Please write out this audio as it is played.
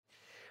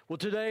Well,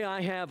 today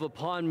I have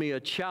upon me a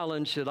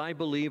challenge that I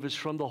believe is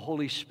from the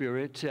Holy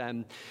Spirit,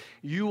 and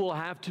you will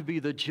have to be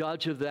the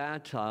judge of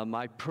that.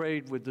 I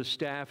prayed with the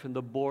staff and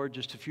the board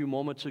just a few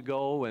moments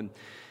ago, and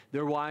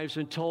their wives,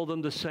 and told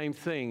them the same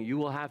thing. You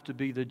will have to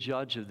be the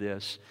judge of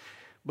this.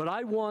 But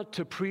I want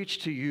to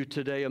preach to you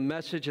today a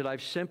message that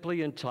I've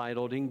simply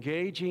entitled,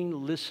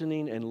 Engaging,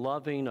 Listening, and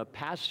Loving, a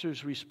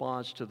Pastor's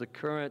Response to the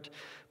Current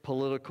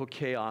Political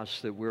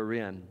Chaos that we're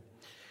in.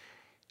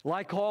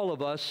 Like all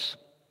of us,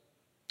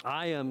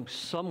 I am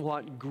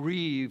somewhat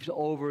grieved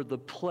over the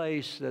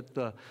place that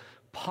the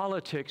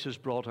politics has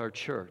brought our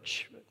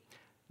church.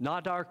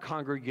 Not our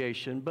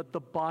congregation, but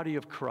the body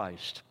of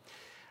Christ.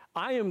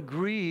 I am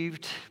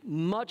grieved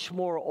much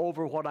more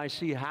over what I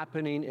see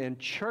happening in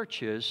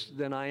churches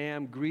than I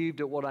am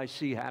grieved at what I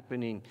see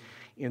happening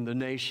in the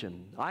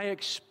nation. I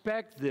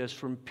expect this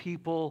from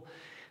people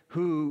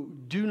who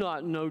do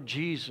not know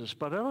Jesus,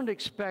 but I don't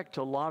expect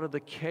a lot of the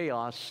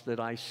chaos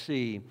that I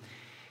see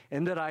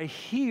and that I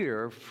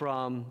hear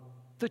from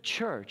the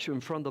church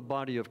and from the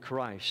body of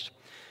Christ.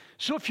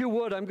 So if you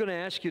would, I'm going to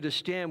ask you to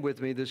stand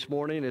with me this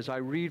morning as I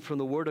read from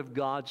the Word of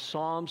God,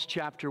 Psalms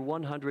chapter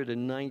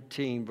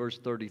 119, verse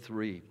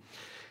 33.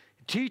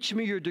 Teach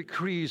me your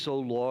decrees, O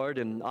Lord,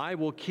 and I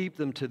will keep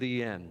them to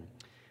the end.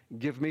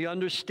 Give me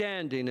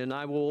understanding, and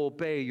I will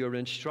obey your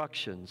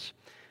instructions.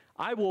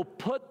 I will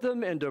put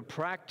them into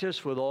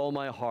practice with all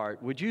my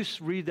heart. Would you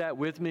read that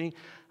with me?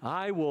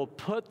 I will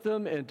put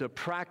them into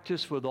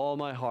practice with all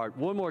my heart.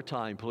 One more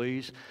time,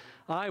 please.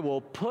 I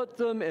will put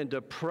them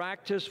into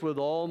practice with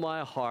all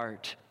my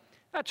heart.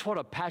 That's what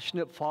a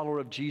passionate follower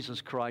of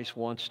Jesus Christ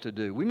wants to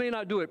do. We may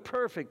not do it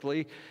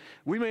perfectly.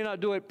 We may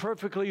not do it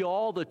perfectly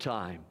all the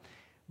time.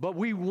 But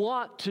we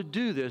want to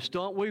do this,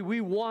 don't we?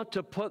 We want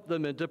to put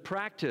them into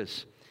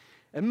practice.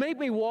 And make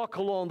me walk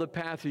along the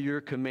path of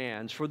your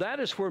commands, for that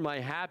is where my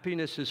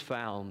happiness is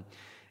found.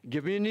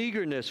 Give me an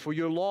eagerness for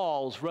your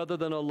laws rather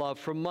than a love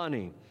for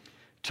money.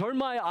 Turn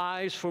my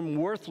eyes from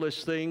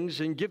worthless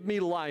things and give me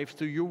life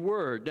through your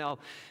word. Now,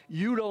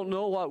 you don't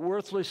know what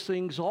worthless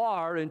things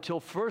are until,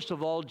 first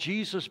of all,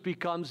 Jesus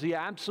becomes the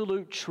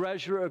absolute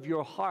treasure of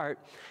your heart,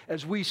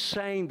 as we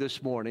sang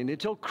this morning.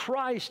 Until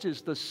Christ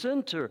is the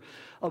center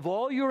of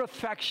all your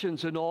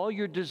affections and all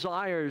your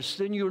desires,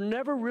 then you're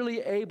never really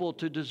able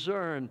to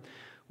discern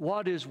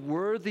what is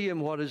worthy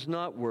and what is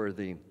not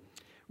worthy.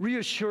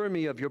 Reassure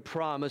me of your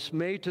promise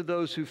made to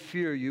those who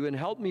fear you, and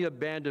help me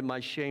abandon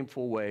my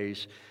shameful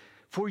ways.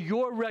 For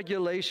your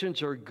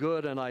regulations are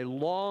good, and I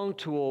long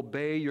to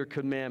obey your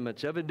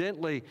commandments.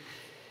 Evidently,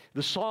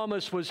 the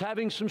psalmist was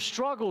having some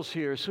struggles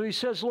here. So he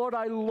says, Lord,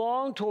 I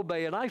long to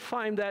obey. And I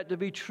find that to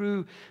be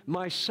true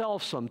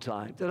myself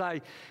sometimes,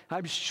 that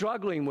I'm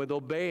struggling with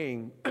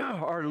obeying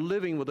or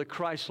living with a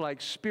Christ-like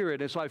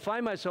spirit. And so I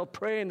find myself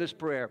praying this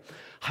prayer.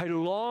 I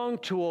long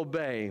to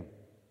obey.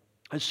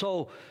 And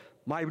so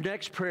my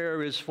next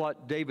prayer is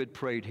what David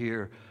prayed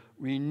here.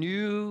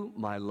 Renew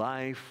my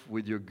life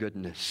with your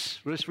goodness.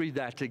 Let's read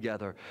that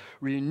together.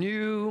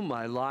 Renew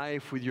my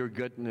life with your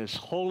goodness.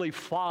 Holy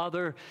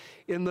Father,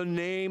 in the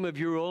name of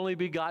your only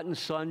begotten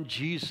Son,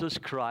 Jesus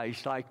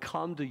Christ, I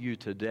come to you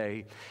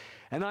today.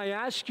 And I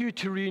ask you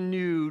to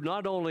renew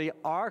not only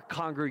our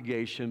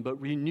congregation,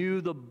 but renew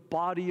the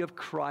body of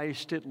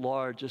Christ at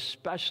large,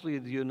 especially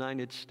in the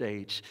United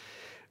States.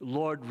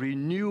 Lord,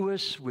 renew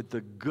us with the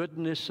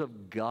goodness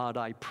of God,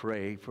 I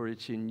pray, for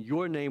it's in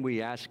your name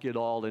we ask it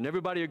all. And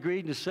everybody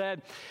agreed and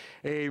said,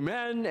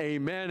 amen,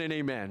 amen, and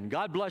amen.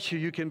 God bless you.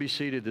 You can be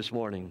seated this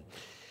morning.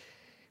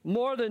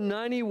 More than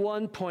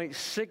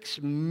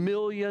 91.6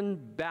 million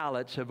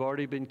ballots have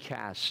already been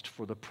cast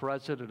for the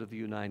President of the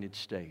United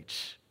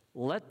States.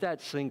 Let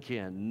that sink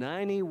in.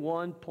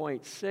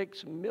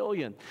 91.6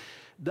 million.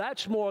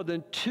 That's more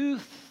than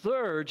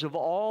 2/3 of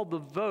all the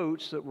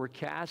votes that were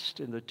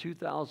cast in the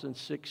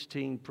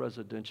 2016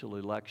 presidential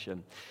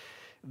election.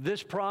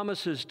 This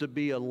promises to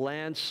be a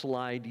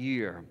landslide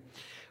year.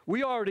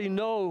 We already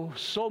know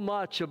so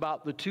much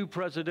about the two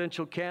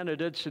presidential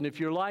candidates, and if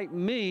you're like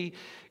me,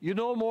 you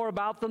know more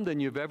about them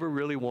than you've ever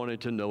really wanted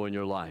to know in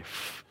your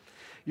life.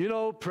 You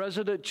know,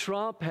 President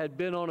Trump had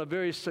been on a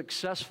very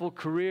successful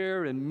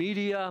career in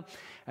media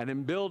and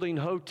in building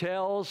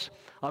hotels,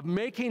 of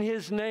making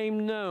his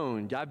name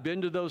known. I've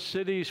been to those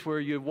cities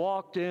where you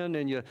walked in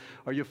and you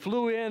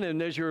flew in,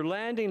 and as you're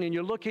landing and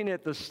you're looking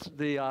at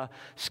the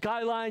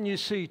skyline, you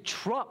see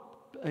Trump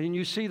and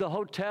you see the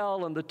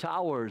hotel and the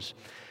towers.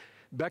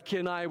 Becky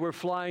and I were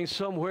flying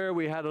somewhere.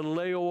 We had a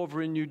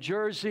layover in New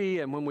Jersey,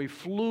 and when we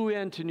flew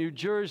into New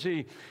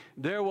Jersey,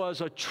 there was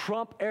a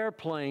Trump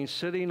airplane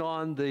sitting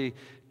on the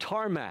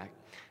tarmac.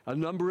 A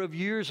number of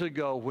years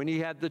ago, when he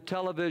had the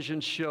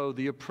television show,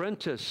 The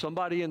Apprentice,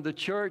 somebody in the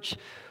church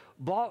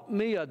bought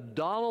me a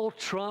Donald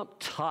Trump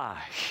tie.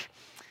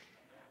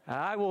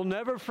 I will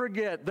never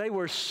forget, they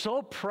were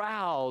so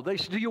proud. They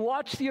said, do you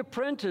watch The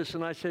Apprentice?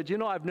 And I said, you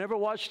know, I've never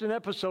watched an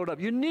episode of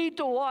it. You need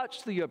to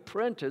watch The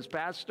Apprentice,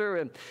 Pastor.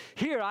 And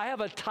here, I have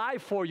a tie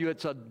for you.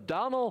 It's a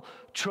Donald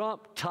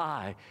Trump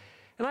tie.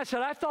 And I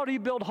said, I thought he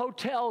built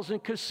hotels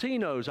and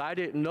casinos. I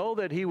didn't know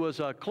that he was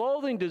a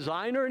clothing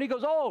designer. And he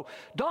goes, oh,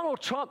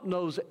 Donald Trump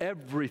knows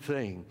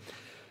everything.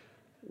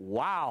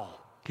 Wow.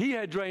 He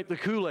had drank the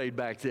Kool-Aid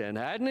back then,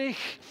 hadn't he?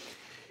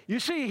 You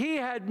see, he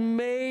had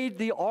made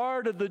the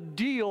art of the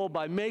deal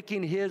by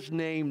making his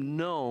name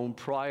known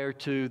prior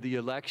to the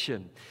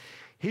election.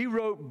 He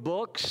wrote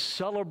books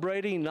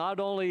celebrating not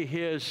only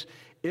his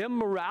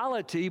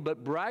immorality,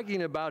 but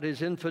bragging about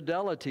his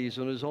infidelities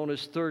on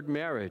his third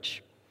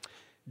marriage.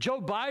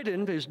 Joe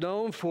Biden is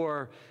known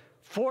for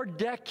 4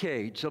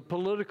 decades of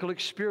political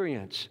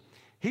experience.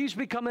 He's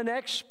become an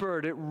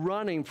expert at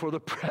running for the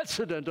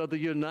president of the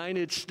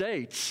United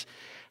States.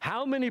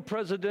 How many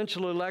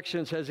presidential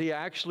elections has he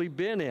actually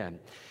been in?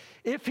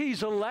 If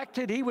he's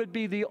elected, he would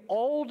be the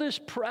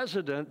oldest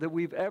president that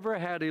we've ever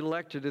had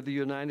elected in the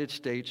United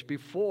States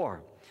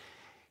before.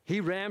 He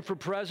ran for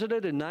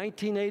president in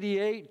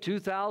 1988,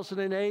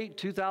 2008,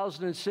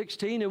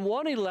 2016. In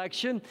one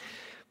election,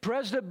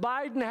 President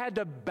Biden had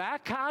to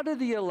back out of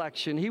the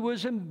election. He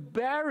was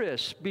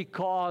embarrassed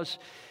because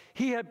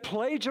he had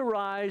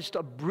plagiarized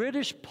a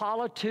British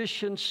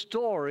politician's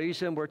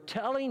stories and were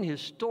telling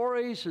his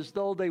stories as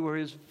though they were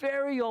his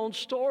very own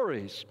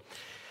stories.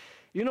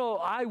 You know,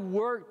 I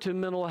worked in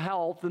mental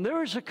health, and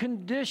there is a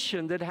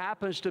condition that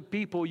happens to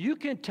people. You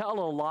can tell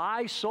a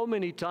lie so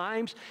many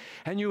times,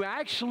 and you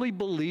actually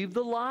believe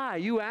the lie.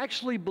 You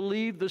actually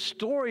believe the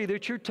story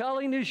that you're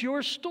telling is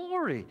your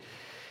story.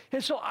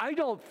 And so I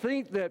don't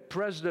think that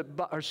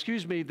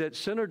that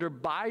Senator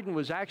Biden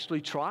was actually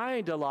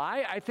trying to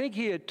lie. I think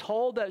he had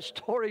told that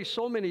story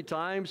so many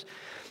times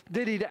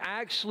that he'd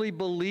actually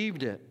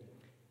believed it.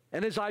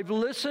 And as I've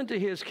listened to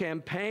his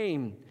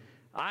campaign,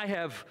 I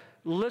have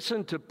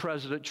listened to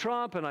President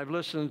Trump and I've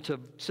listened to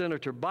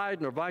Senator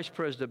Biden or Vice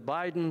President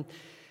Biden.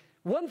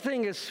 One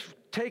thing has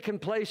taken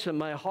place in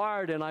my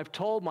heart, and I've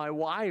told my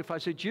wife, I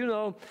said, you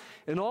know,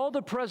 in all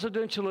the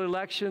presidential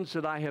elections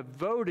that I have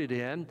voted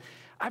in,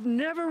 I've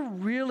never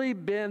really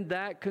been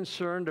that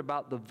concerned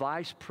about the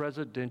vice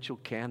presidential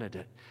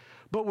candidate.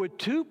 But with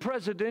 2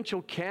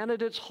 presidential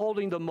candidates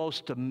holding the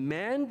most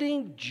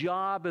demanding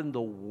job in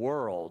the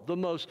world, the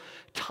most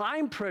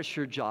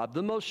time-pressure job,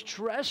 the most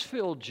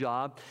stress-filled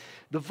job,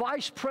 the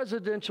vice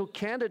presidential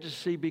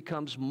candidacy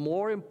becomes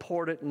more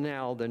important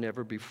now than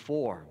ever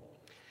before.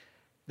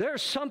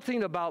 There's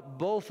something about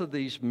both of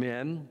these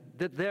men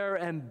that they're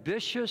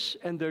ambitious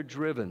and they're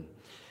driven.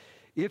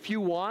 If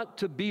you want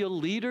to be a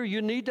leader,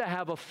 you need to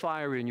have a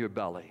fire in your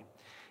belly.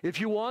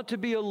 If you want to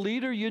be a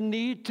leader, you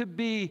need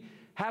to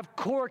have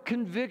core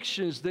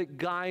convictions that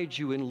guide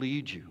you and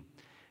lead you.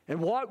 And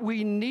what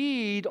we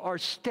need are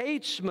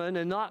statesmen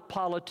and not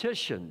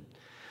politicians.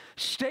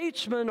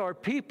 Statesmen are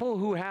people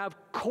who have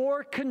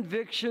core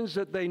convictions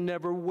that they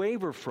never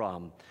waver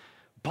from.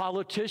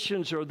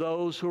 Politicians are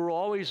those who are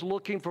always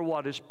looking for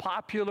what is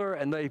popular,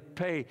 and they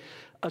pay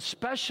a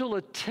special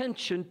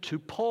attention to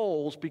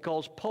polls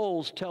because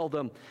polls tell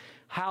them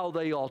how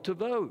they ought to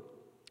vote.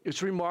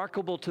 It's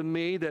remarkable to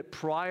me that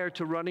prior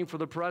to running for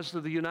the president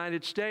of the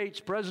United States,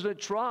 President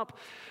Trump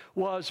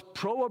was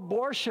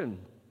pro-abortion.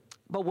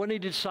 But when he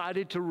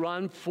decided to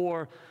run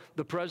for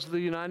the president of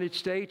the United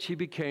States, he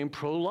became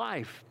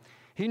pro-life.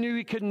 He knew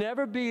he could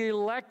never be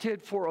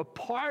elected for a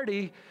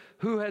party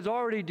who has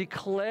already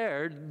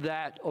declared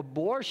that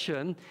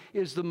abortion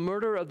is the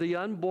murder of the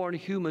unborn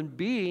human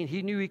being.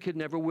 He knew he could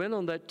never win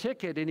on that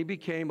ticket, and he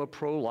became a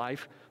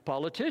pro-life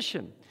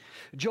politician.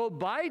 Joe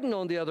Biden,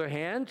 on the other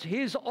hand,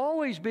 he's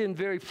always been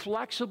very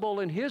flexible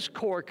in his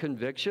core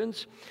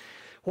convictions.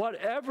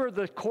 Whatever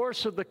the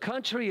course of the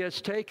country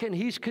has taken,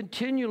 he's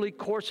continually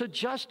course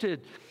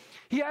adjusted.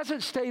 He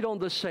hasn't stayed on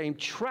the same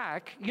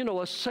track. You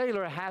know, a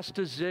sailor has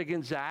to zig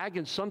and zag,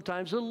 and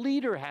sometimes a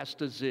leader has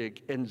to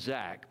zig and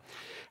zag.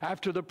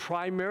 After the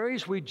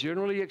primaries, we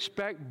generally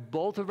expect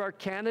both of our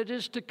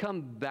candidates to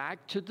come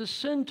back to the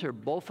center.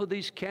 Both of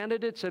these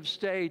candidates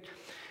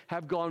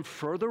have gone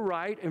further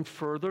right and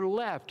further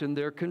left in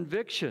their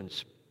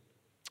convictions.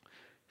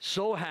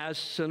 So has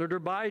Senator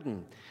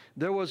Biden.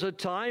 There was a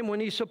time when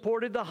he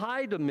supported the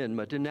Hyde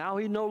Amendment, and now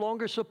he no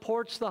longer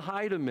supports the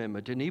Hyde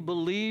Amendment, and he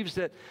believes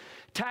that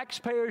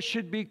taxpayers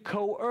should be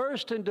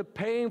coerced into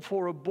paying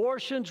for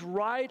abortions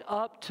right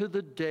up to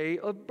the day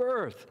of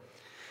birth.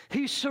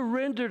 He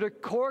surrendered a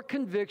core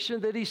conviction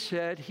that he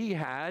said he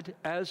had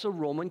as a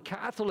Roman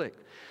Catholic,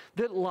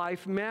 that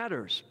life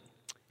matters.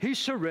 He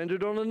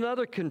surrendered on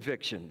another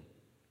conviction.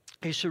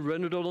 He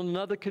surrendered on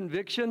another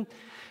conviction,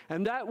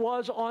 and that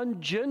was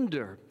on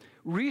gender.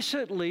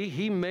 Recently,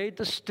 he made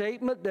the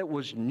statement that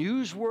was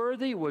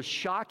newsworthy, was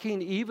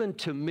shocking even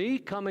to me,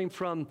 coming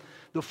from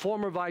the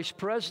former vice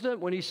president,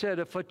 when he said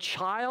if a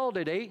child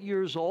at 8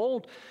 years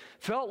old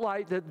felt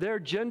like that their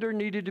gender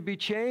needed to be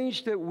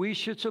changed, that we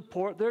should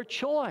support their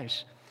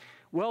choice.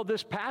 Well,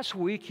 this past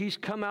week, he's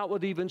come out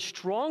with even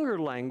stronger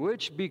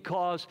language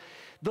because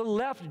the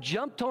left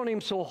jumped on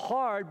him so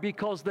hard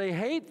because they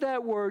hate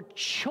that word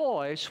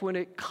choice when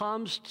it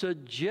comes to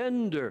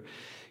gender.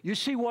 You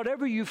see,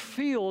 whatever you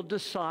feel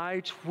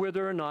decides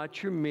whether or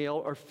not you're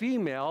male or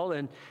female,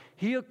 and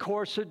he, of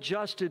course,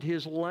 adjusted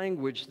his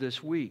language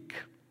this week.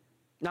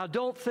 Now,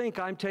 don't think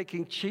I'm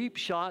taking cheap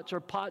shots or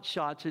pot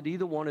shots at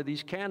either one of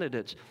these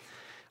candidates.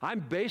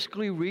 I'm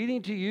basically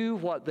reading to you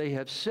what they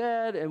have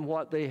said and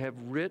what they have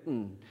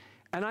written.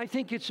 And I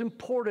think it's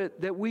important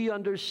that we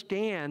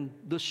understand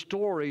the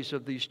stories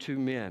of these two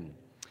men.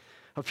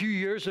 A few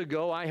years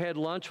ago, I had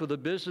lunch with a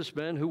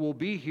businessman who will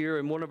be here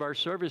in one of our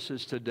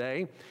services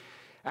today.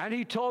 And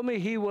he told me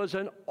he was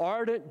an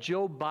ardent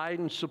Joe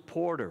Biden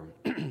supporter.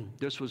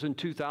 This was in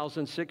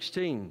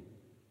 2016.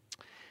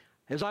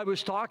 As I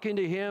was talking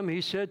to him,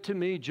 he said to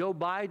me, Joe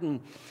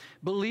Biden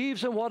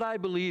believes in what I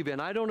believe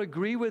in. I don't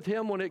agree with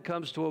him when it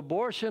comes to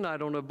abortion. I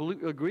don't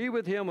agree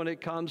with him when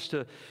it comes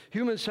to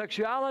human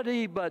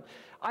sexuality, but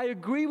I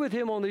agree with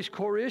him on these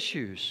core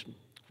issues.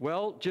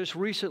 Well, just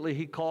recently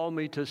he called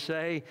me to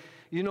say,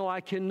 you know,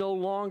 I can no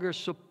longer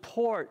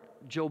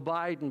support Joe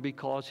Biden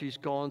because he's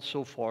gone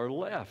so far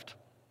left.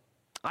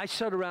 I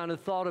sat around and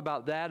thought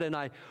about that, and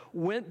I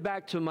went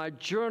back to my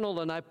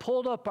journal and I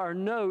pulled up our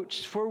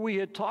notes for we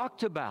had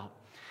talked about.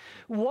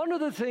 One of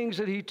the things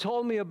that he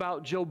told me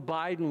about Joe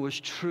Biden was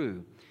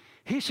true.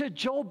 He said,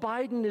 Joe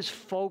Biden is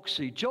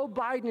folksy. Joe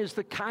Biden is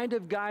the kind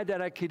of guy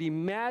that I could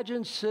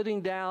imagine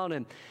sitting down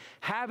and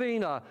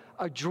having a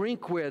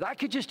drink with. I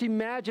could just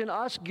imagine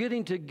us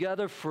getting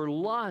together for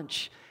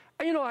lunch.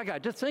 And, you know, I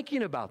got to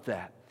thinking about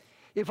that.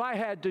 If I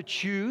had to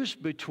choose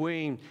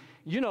between,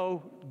 you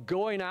know,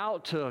 going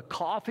out to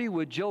coffee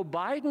with Joe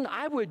Biden,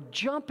 I would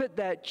jump at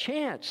that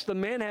chance. The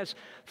man has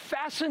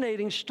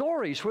fascinating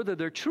stories. Whether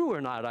they're true or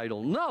not, I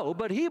don't know,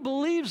 but he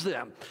believes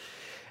them.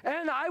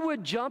 And I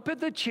would jump at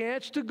the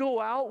chance to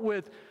go out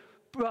with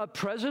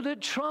President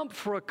Trump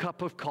for a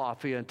cup of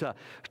coffee and to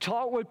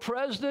talk with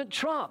President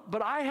Trump.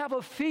 But I have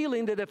a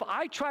feeling that if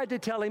I tried to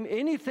tell him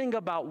anything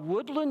about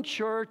Woodland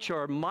Church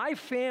or my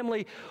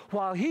family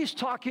while he's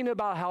talking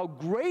about how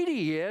great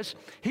he is,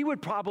 he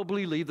would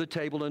probably leave the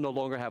table and no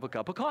longer have a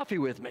cup of coffee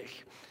with me.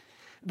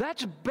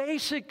 That's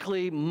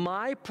basically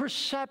my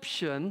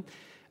perception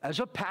as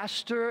a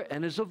pastor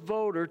and as a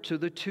voter to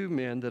the two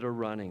men that are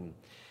running.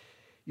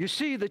 You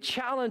see, the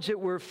challenge that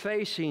we're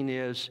facing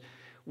is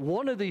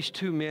one of these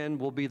two men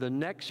will be the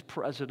next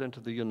president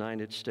of the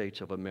United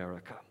States of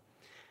America.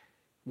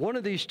 One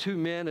of these two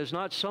men is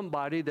not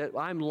somebody that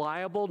I'm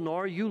liable,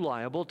 nor are you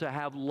liable, to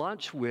have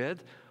lunch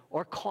with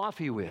or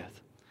coffee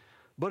with.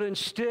 But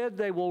instead,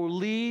 they will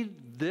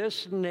lead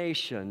this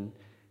nation,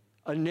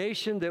 a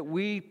nation that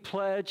we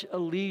pledge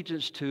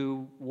allegiance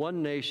to,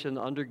 one nation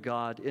under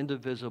God,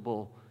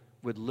 indivisible,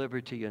 with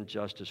liberty and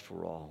justice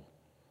for all.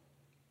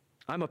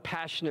 I'm a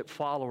passionate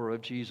follower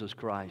of Jesus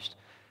Christ.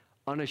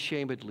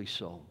 Unashamedly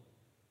so.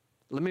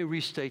 Let me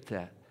restate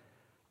that.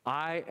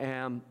 I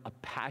am a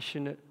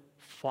passionate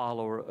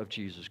follower of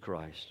Jesus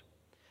Christ.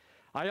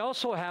 I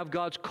also have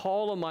God's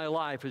call on my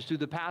life, as do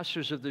the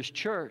pastors of this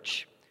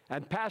church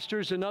and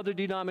pastors in other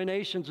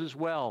denominations as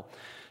well,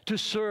 to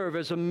serve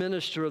as a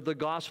minister of the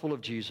gospel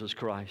of Jesus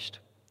Christ.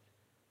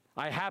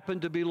 I happen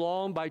to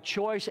belong by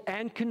choice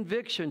and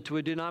conviction to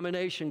a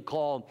denomination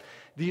called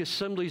the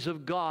Assemblies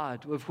of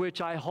God, of which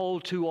I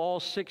hold to all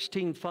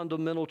 16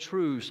 fundamental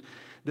truths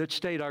that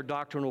state our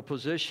doctrinal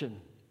position.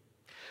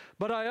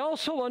 But I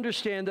also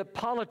understand that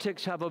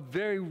politics have a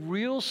very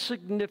real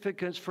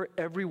significance for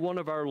every one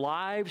of our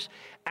lives,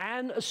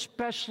 and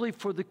especially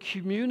for the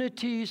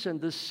communities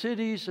and the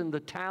cities and the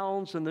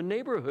towns and the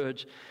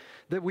neighborhoods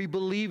that we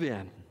believe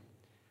in.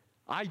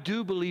 I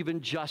do believe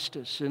in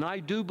justice, and I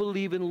do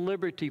believe in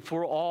liberty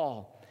for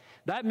all.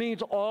 That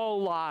means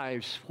all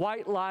lives,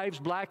 white lives,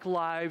 black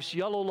lives,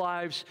 yellow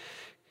lives,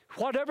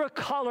 whatever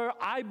color.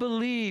 I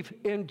believe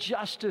in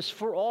justice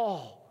for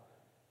all.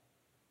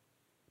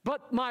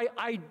 But my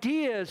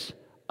ideas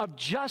of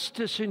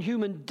justice and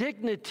human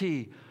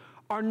dignity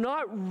are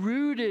not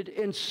rooted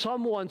in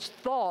someone's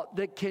thought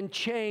that can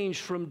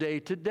change from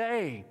day to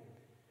day.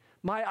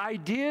 My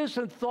ideas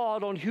and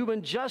thought on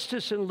human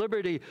justice and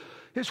liberty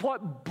is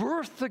what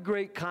birthed the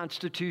great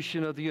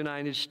Constitution of the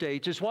United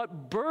States. It's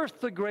what birthed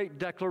the great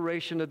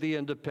Declaration of the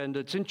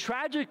Independence. And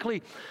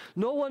tragically,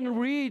 no one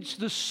reads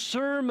the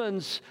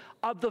sermons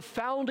of the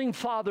founding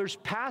fathers,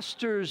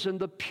 pastors, and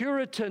the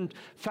Puritan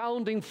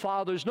founding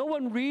fathers. No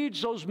one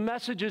reads those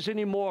messages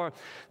anymore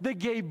that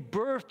gave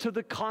birth to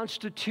the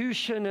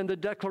Constitution and the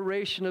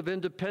Declaration of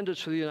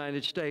Independence for the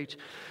United States,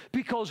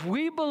 because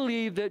we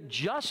believe that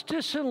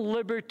justice and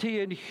liberty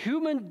and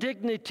human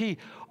dignity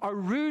are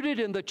rooted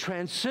in the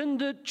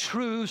transcendent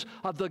truths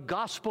of the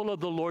gospel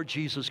of the Lord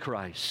Jesus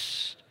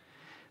Christ.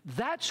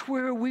 That's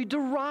where we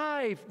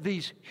derive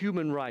these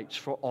human rights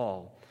for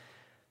all.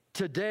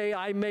 Today,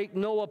 I make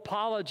no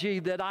apology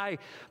that I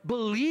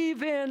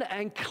believe in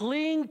and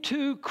cling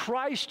to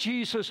Christ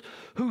Jesus,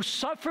 who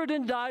suffered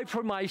and died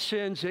for my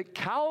sins at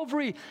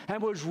Calvary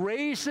and was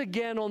raised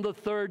again on the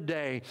third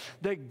day.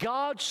 That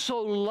God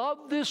so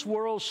loved this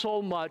world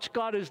so much.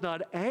 God is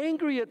not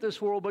angry at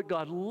this world, but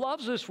God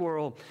loves this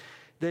world,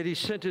 that He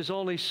sent His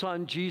only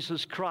Son,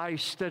 Jesus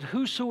Christ, that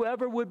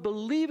whosoever would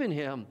believe in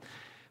Him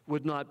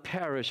would not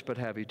perish but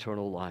have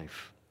eternal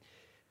life.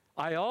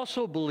 I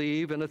also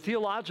believe in a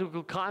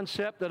theological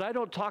concept that I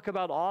don't talk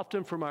about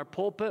often from our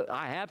pulpit.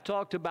 I have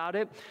talked about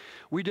it.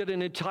 We did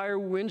an entire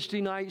Wednesday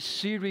night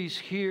series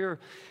here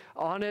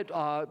on it,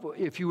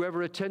 if you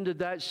ever attended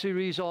that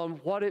series, on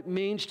what it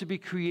means to be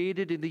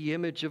created in the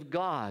image of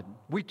God.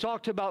 We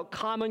talked about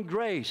common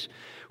grace,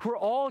 where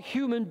all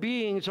human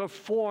beings are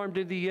formed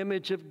in the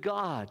image of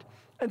God,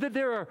 and that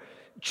there are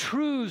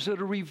truths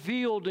that are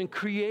revealed in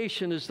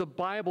creation as the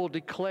Bible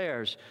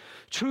declares.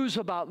 Truths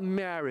about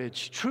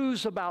marriage,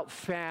 truths about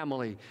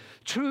family,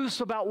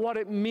 truths about what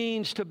it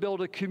means to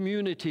build a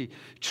community,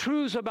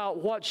 truths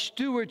about what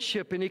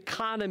stewardship and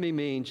economy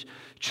means,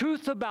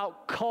 truth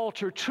about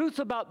culture, truth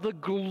about the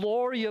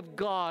glory of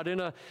God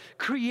and a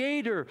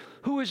creator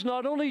who is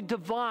not only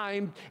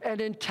divine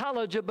and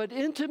intelligent, but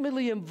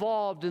intimately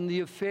involved in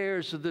the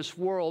affairs of this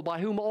world, by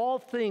whom all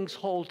things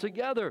hold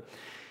together.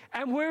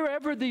 And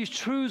wherever these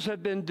truths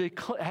have been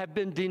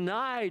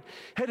denied,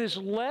 it has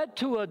led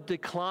to a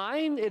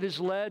decline, it has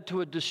led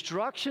to a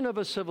destruction of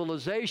a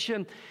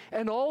civilization,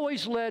 and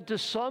always led to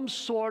some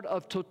sort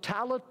of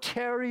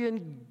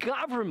totalitarian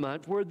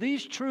government where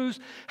these truths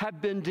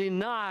have been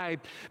denied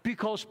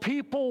because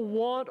people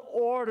want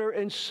order,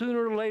 and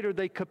sooner or later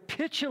they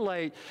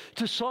capitulate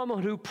to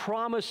someone who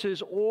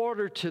promises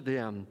order to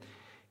them.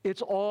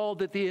 It's all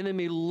that the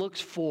enemy looks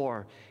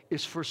for,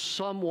 is for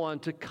someone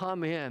to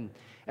come in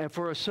and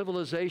for a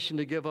civilization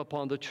to give up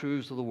on the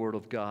truths of the Word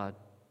of God.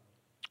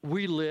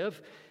 We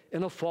live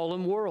in a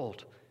fallen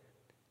world.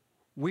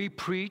 We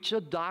preach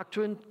a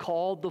doctrine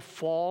called the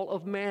fall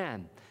of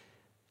man.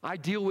 I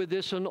deal with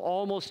this in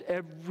almost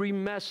every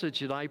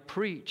message that I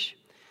preach.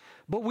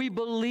 But we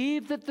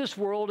believe that this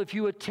world, if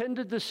you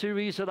attended the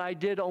series that I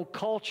did on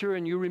culture,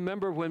 and you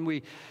remember when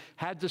we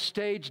had the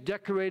stage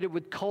decorated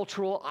with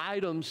cultural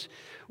items,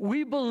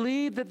 we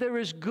believe that there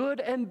is good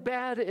and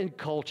bad in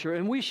culture,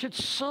 and we should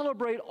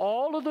celebrate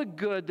all of the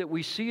good that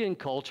we see in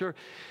culture,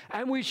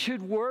 and we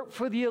should work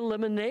for the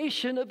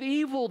elimination of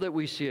evil that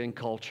we see in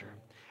culture.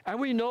 And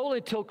we know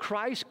until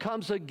Christ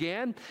comes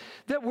again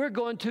that we're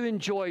going to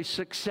enjoy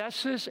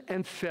successes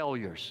and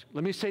failures.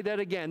 Let me say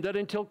that again, that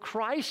until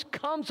Christ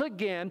comes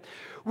again,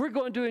 we're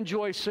going to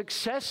enjoy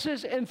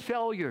successes and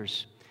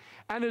failures.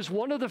 And as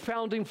one of the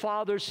founding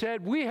fathers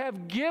said, we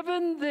have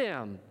given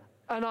them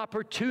an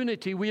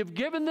opportunity. We have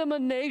given them a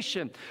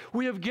nation.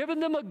 We have given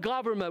them a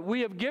government.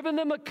 We have given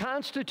them a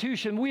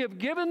constitution. We have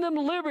given them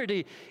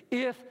liberty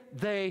if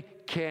they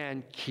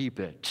can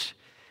keep it.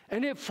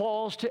 And it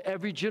falls to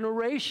every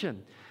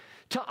generation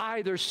to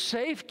either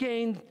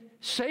safeguard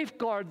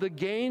the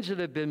gains that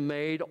have been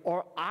made,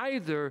 or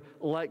either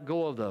let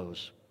go of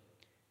those.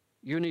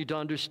 You need to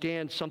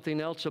understand something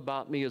else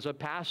about me as a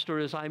pastor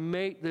as I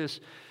make this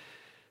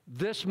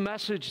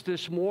message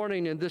this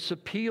morning and this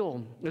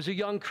appeal. As a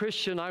young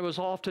Christian, I was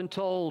often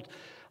told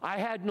I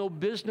had no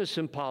business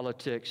in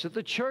politics, that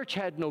the church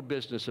had no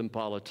business in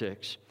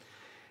politics.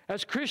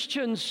 As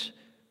Christians,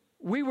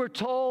 we were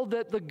told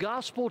that the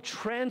gospel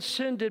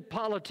transcended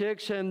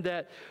politics and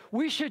that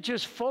we should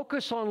just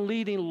focus on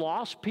leading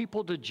lost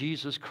people to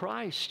Jesus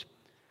Christ.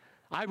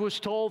 I was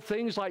told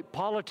things like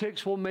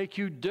politics will make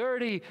you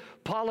dirty,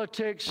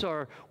 politics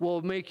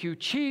will make you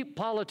cheap,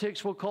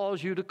 politics will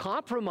cause you to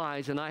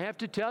compromise. And I have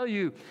to tell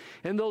you,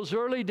 in those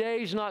early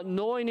days, not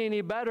knowing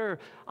any better,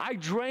 I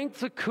drank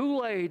the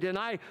Kool-Aid, and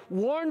I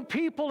warned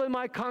people in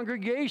my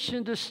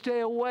congregation to stay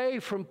away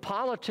from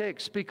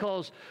politics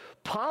because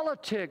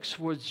politics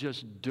was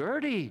just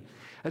dirty.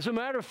 As a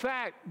matter of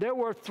fact, there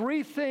were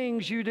three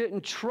things you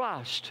didn't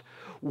trust.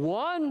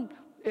 One,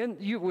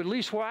 at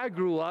least where I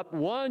grew up,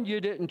 one,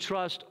 you didn't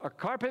trust a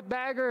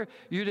carpetbagger,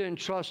 you didn't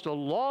trust a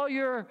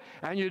lawyer,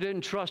 and you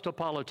didn't trust a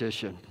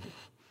politician.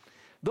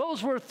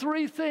 Those were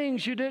three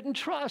things you didn't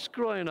trust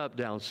growing up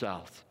down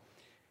south.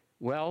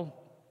 Well,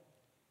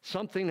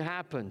 something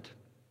happened.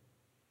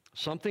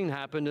 Something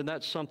happened, and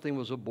that something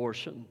was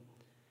abortion.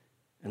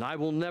 And I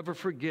will never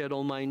forget,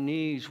 on my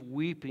knees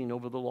weeping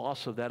over the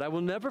loss of that. I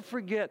will never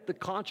forget the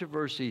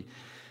controversy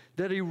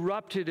that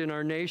erupted in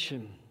our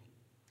nation.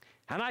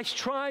 And I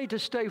tried to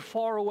stay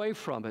far away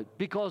from it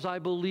because I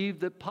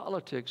believed that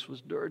politics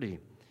was dirty.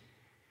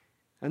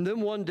 And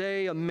then one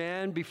day a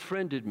man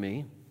befriended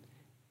me.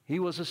 He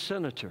was a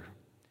senator.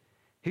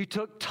 He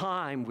took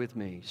time with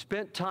me,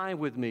 spent time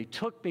with me,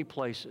 took me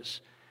places,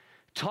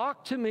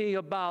 talked to me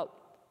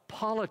about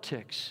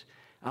politics,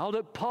 how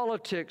that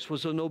politics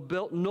was a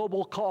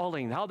noble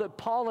calling, how that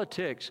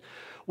politics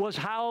was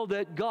how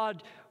that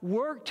God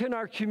worked in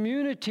our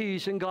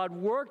communities and God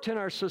worked in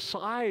our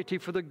society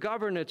for the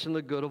governance and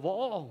the good of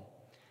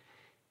all.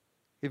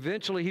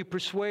 Eventually, he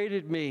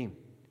persuaded me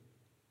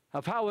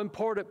of how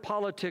important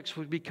politics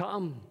would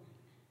become.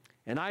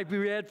 And I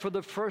read for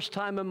the first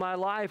time in my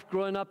life,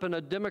 growing up in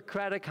a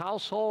Democratic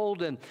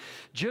household and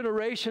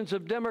generations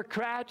of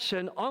Democrats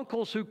and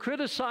uncles who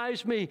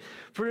criticized me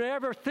for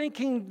never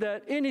thinking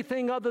that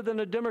anything other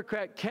than a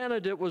Democrat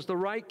candidate was the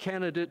right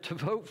candidate to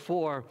vote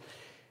for.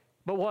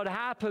 But what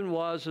happened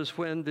is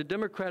when the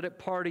Democratic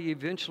Party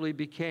eventually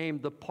became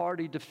the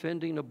party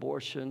defending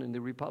abortion and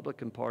the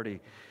Republican Party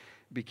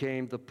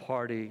became the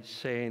party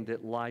saying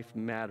that life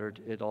mattered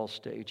at all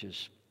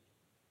stages.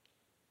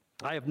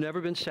 I have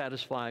never been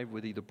satisfied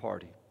with either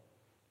party.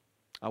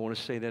 I want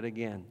to say that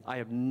again. I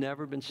have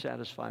never been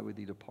satisfied with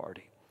either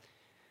party.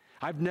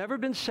 I've never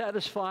been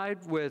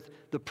satisfied with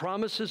the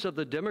promises of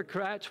the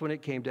Democrats when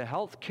it came to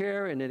health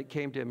care and when it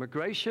came to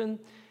immigration.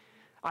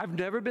 I've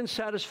never been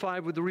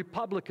satisfied with the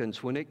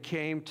Republicans when it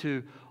came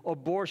to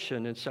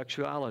abortion and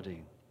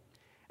sexuality.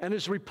 And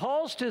as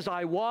repulsed as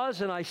I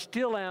was and I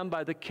still am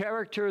by the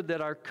character that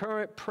our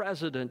current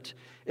president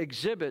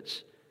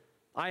exhibits,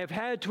 I have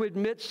had to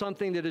admit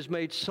something that has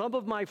made some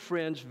of my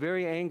friends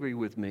very angry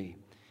with me.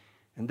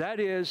 And that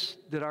is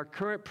that our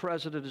current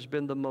president has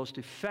been the most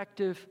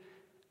effective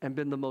and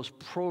been the most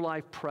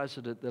pro-life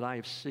president that I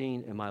have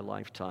seen in my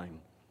lifetime.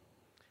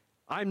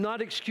 I'm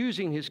not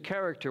excusing his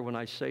character when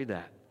I say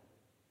that.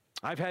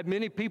 I've had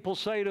many people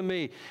say to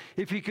me,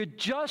 if he could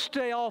just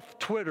stay off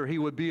Twitter, he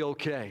would be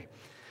okay.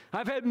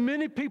 I've had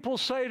many people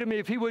say to me,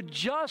 if he would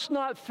just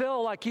not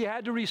feel like he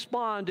had to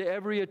respond to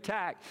every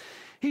attack.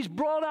 He's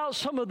brought out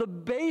some of the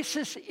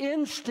basest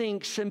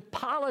instincts in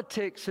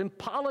politics and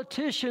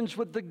politicians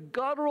with the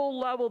guttural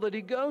level that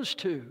he goes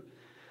to.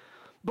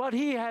 But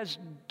he has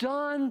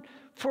done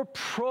for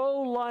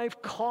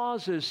pro-life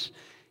causes.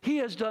 He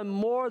has done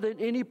more than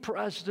any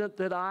president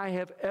that I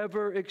have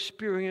ever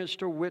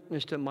experienced or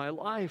witnessed in my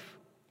life.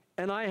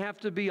 And I have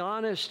to be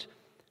honest,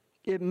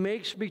 it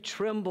makes me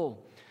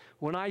tremble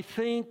when I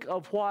think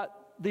of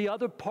what the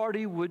other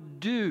party would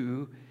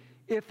do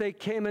if they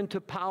came into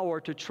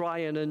power to try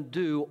and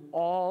undo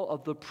all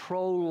of the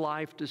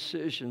pro-life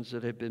decisions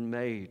that have been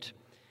made.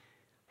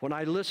 When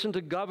I listen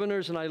to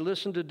governors and I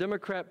listen to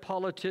Democrat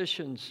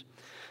politicians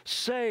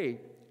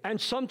say, and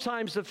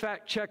sometimes the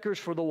fact checkers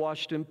for the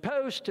Washington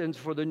Post and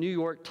for the New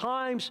York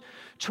Times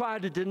try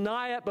to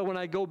deny it, but when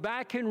I go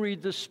back and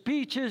read the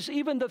speeches,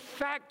 even the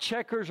fact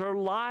checkers are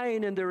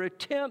lying in their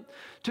attempt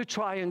to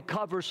try and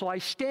cover. So I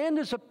stand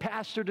as a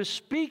pastor to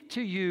speak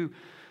to you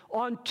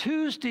on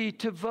Tuesday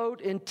to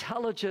vote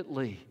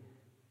intelligently.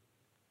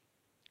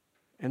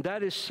 And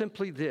that is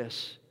simply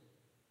this.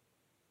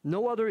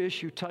 No other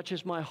issue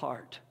touches my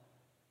heart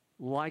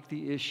like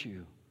the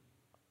issue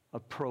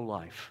of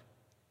pro-life.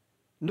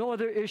 No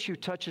other issue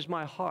touches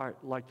my heart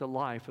like the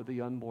life of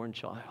the unborn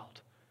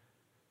child.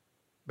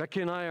 Becky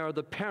and I are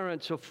the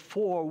parents of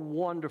 4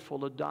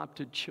 wonderful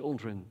adopted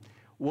children.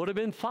 Would have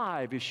been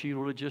 5 if she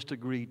would have just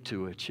agreed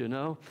to it, you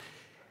know.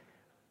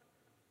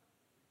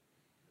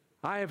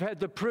 I have had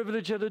the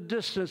privilege at a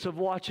distance of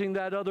watching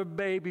that other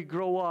baby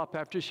grow up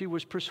after she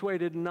was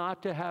persuaded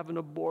not to have an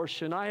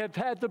abortion. I have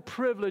had the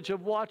privilege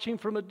of watching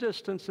from a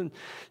distance and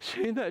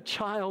seeing that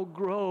child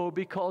grow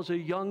because a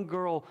young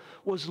girl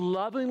was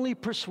lovingly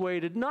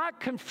persuaded, not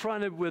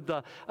confronted with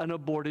an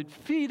aborted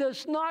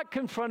fetus, not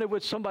confronted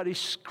with somebody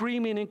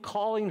screaming and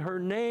calling her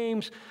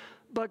names,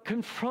 but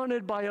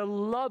confronted by a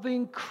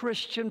loving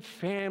Christian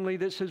family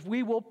that says,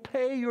 we will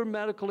pay your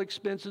medical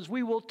expenses.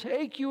 We will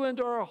take you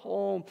into our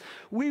home.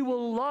 We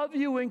will love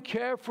you and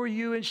care for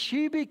you. And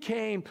she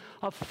became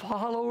a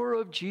follower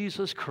of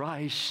Jesus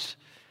Christ.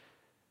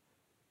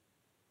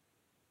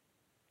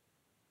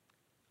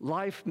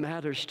 Life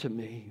matters to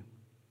me.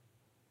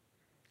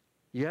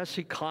 Yes,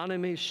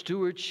 economy,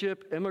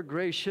 stewardship,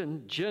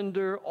 immigration,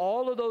 gender,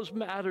 all of those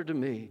matter to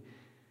me.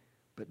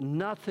 But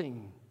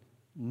nothing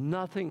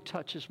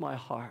touches my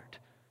heart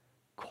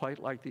quite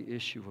like the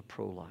issue of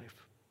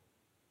pro-life.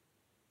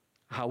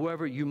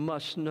 However, you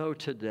must know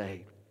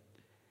today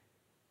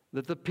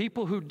that the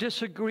people who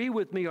disagree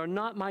with me are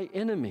not my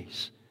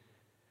enemies.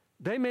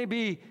 They may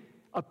be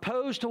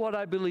opposed to what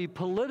I believe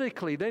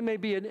politically. They may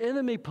be an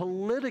enemy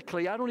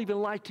politically. I don't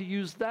even like to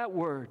use that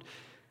word.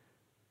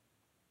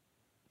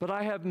 But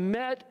I have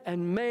met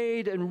and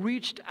made and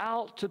reached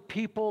out to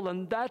people,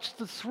 and that's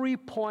the 3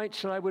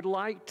 points that I would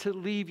like to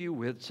leave you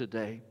with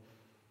today.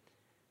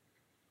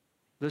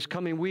 This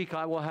coming week,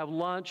 I will have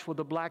lunch with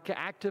a black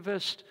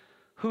activist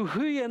who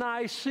he and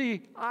I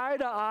see eye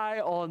to eye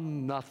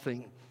on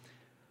nothing.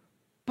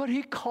 But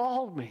he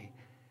called me,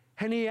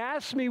 and he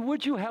asked me,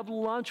 would you have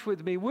lunch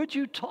with me? Would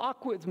you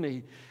talk with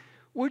me?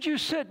 Would you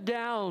sit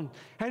down?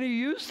 And he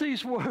used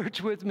these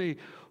words with me.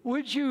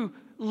 Would you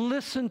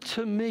listen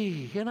to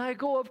me? And I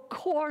go, of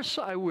course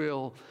I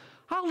will.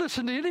 I'll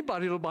listen to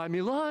anybody that'll buy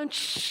me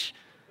lunch.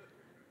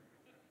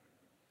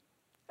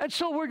 And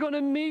so we're going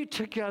to meet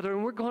together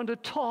and we're going to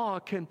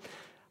talk. And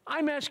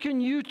I'm asking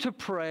you to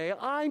pray.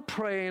 I'm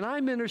praying.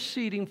 I'm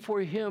interceding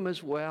for him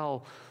as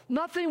well.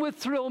 Nothing would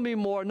thrill me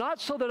more, not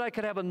so that I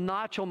could have a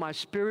notch on my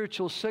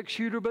spiritual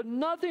 6-shooter, but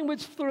nothing would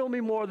thrill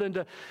me more than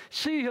to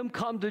see him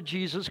come to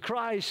Jesus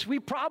Christ. We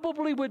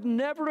probably would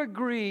never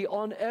agree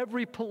on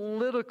every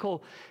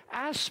political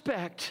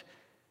aspect.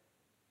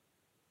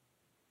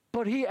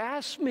 But he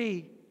asked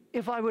me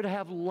if I would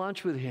have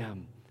lunch with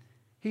him.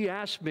 He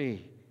asked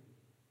me,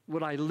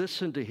 would I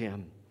listen to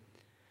him?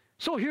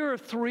 So here are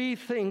 3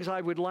 things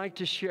I would like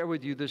to share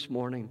with you this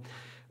morning.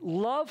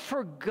 Love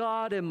for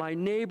God and my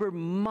neighbor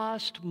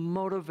must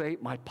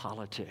motivate my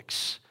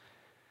politics.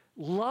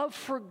 Love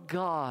for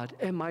God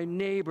and my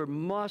neighbor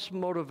must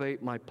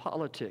motivate my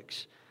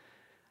politics.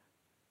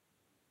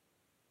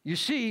 You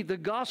see, the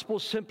gospel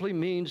simply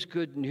means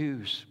good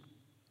news.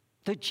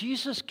 That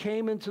Jesus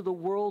came into the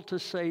world to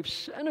save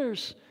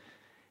sinners.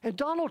 And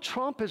Donald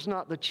Trump is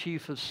not the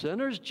chief of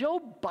sinners.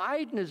 Joe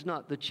Biden is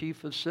not the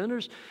chief of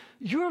sinners.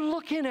 You're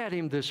looking at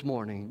him this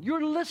morning.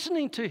 You're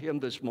listening to him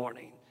this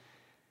morning.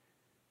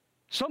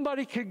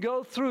 Somebody could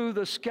go through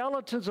the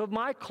skeletons of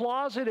my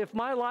closet if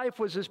my life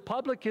was as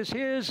public as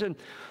his and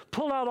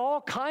pull out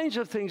all kinds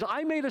of things.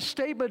 I made a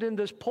statement in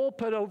this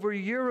pulpit over a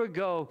year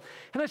ago,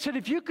 and I said,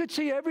 if you could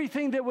see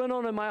everything that went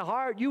on in my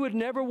heart, you would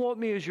never want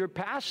me as your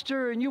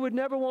pastor, and you would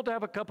never want to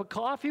have a cup of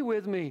coffee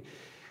with me.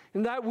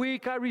 And that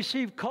week, I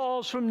received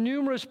calls from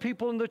numerous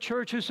people in the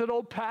church who said,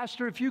 oh,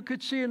 Pastor, if you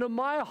could see into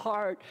my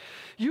heart,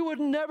 you would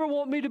never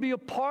want me to be a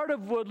part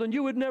of Woodland.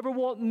 You would never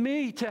want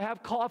me to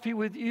have coffee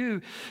with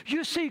you.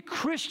 You see,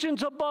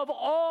 Christians above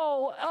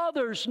all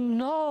others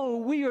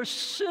know we are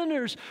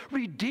sinners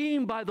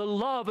redeemed by the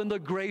love and the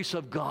grace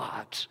of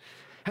God.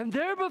 And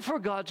there before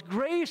God's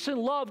grace and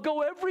love go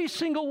every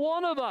single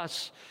one of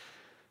us.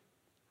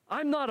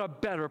 I'm not a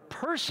better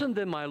person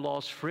than my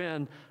lost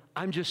friend.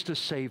 I'm just a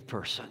saved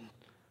person.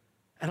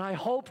 And I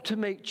hope to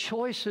make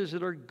choices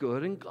that are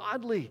good and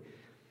godly.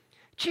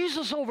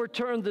 Jesus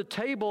overturned the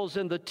tables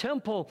in the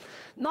temple,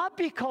 not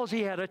because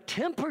he had a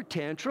temper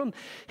tantrum.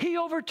 He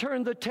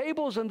overturned the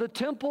tables in the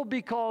temple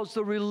because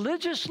the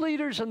religious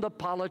leaders and the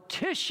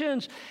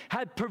politicians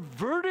had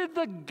perverted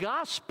the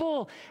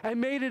gospel and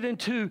made it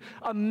into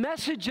a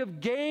message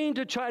of gain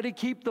to try to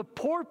keep the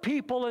poor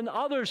people and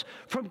others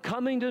from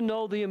coming to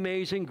know the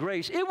amazing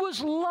grace. It was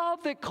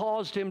love that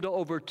caused him to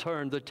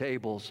overturn the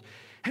tables.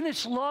 And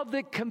it's love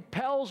that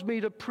compels me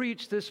to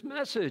preach this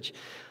message.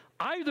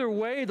 Either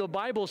way, the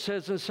Bible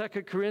says in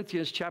 2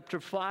 Corinthians chapter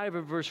 5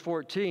 and verse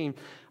 14,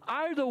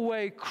 either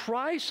way,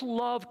 Christ's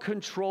love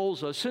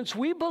controls us. Since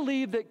we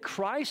believe that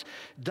Christ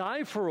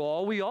died for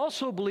all, we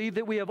also believe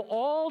that we have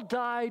all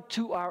died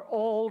to our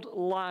old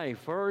life,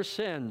 for our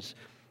sins.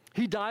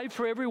 He died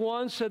for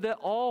everyone so that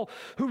all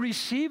who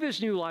receive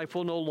his new life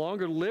will no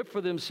longer live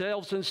for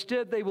themselves.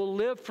 Instead, they will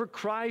live for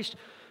Christ,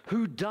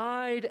 who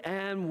died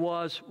and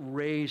was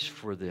raised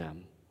for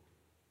them.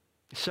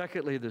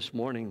 Secondly, this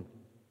morning,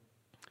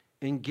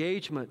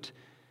 engagement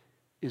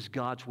is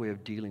God's way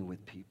of dealing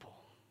with people.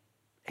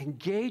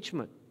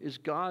 Engagement is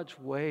God's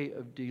way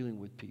of dealing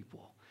with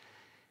people.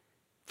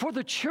 For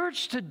the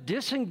church to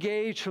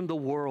disengage from the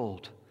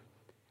world,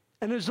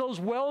 and as those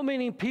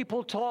well-meaning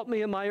people taught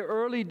me in my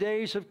early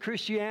days of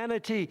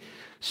Christianity,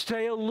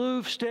 stay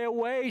aloof, stay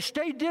away,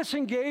 stay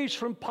disengaged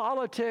from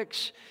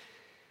politics.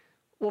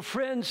 Well,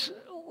 friends,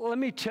 let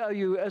me tell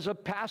you, as a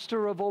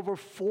pastor of over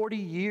 40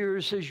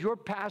 years, as your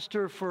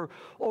pastor for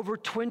over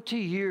 20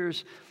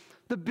 years,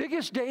 the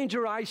biggest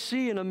danger I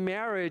see in a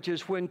marriage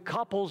is when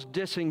couples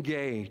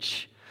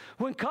disengage.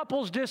 When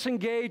couples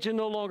disengage and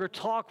no longer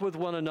talk with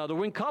one another.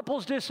 When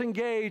couples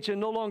disengage and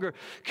no longer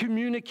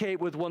communicate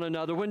with one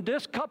another. When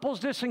couples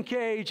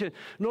disengage and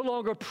no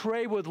longer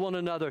pray with one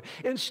another.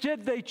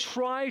 Instead, they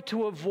try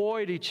to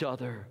avoid each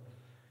other.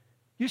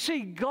 You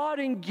see, God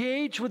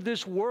engaged with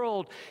this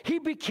world. He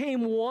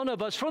became one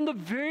of us. From the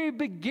very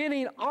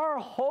beginning, our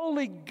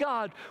holy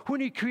God, when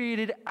he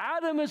created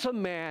Adam as a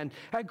man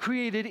and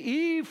created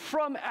Eve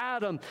from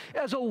Adam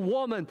as a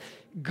woman,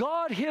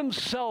 God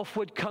himself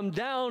would come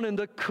down in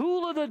the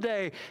cool of the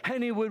day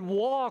and he would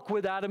walk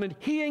with Adam and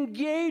he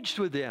engaged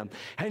with them.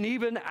 And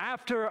even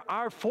after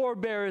our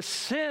forebears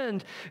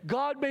sinned,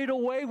 God made a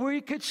way where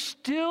he could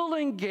still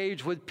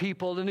engage with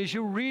people. And as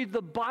you read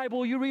the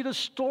Bible, you read a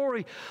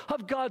story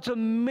of God's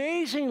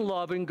amazing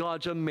love and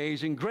God's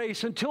amazing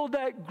grace until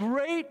that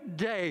great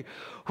day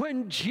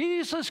when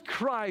Jesus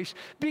Christ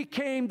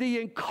became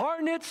the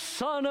incarnate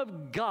Son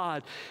of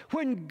God.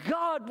 When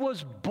God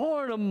was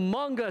born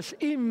among us,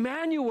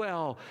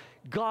 Emmanuel,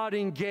 God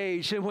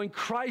engaged. And when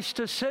Christ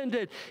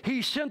ascended,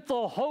 he sent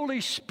the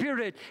Holy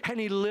Spirit and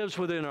he lives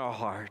within our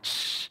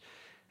hearts.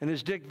 And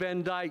as Dick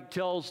Van Dyke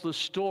tells the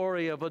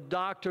story of a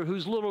doctor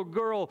whose little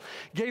girl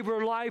gave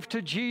her life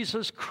to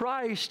Jesus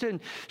Christ,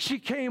 and she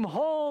came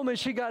home and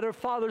she got her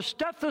father's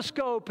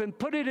stethoscope and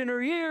put it in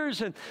her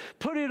ears and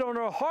put it on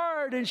her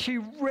heart, and she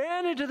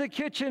ran into the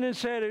kitchen and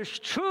said, "It's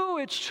true,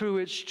 it's true,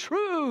 it's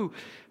true."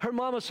 Her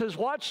mama says,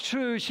 "What's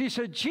true?" She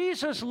said,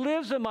 "Jesus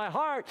lives in my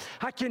heart.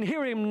 I can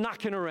hear him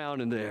knocking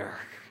around in there."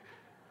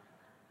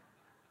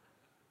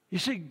 You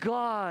see,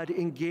 God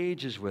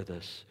engages with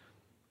us.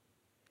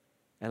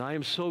 And I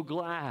am so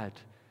glad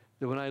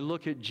that when I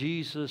look at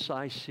Jesus,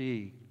 I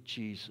see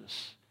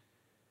Jesus,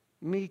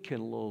 meek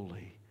and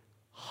lowly,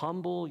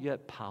 humble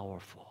yet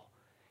powerful.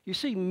 You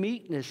see,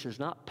 meekness is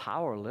not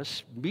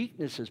powerless.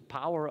 Meekness is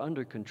power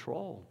under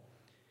control.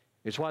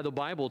 It's why the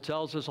Bible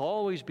tells us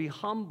always be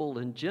humble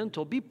and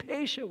gentle. Be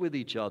patient with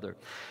each other.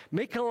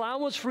 Make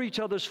allowance for each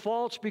other's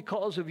faults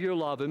because of your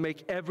love, and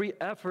make every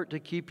effort to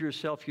keep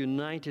yourself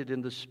united in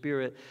the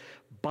Spirit,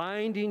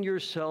 binding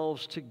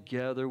yourselves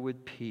together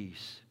with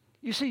peace.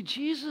 You see,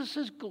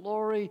 Jesus'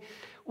 glory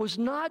was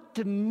not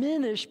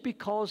diminished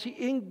because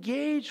he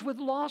engaged with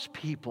lost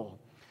people.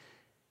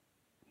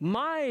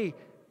 My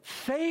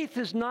faith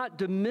is not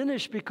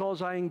diminished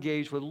because I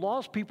engage with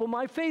lost people.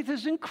 My faith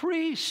is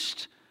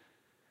increased.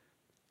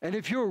 And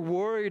if you're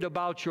worried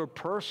about your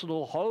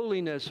personal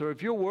holiness, or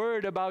if you're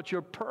worried about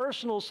your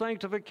personal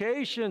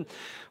sanctification,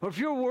 or if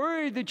you're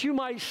worried that you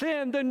might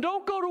sin, then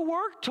don't go to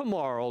work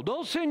tomorrow.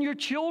 Don't send your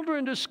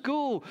children to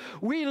school.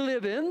 We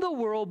live in the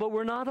world, but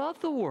we're not of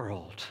the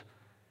world.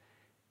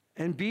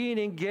 And being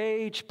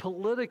engaged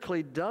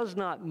politically does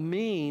not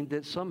mean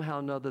that somehow or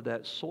another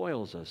that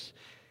soils us.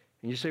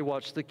 And you say,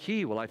 what's the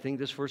key? Well, I think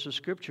this verse of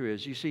Scripture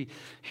is. You see,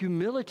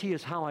 humility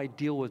is how I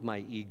deal with my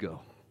ego.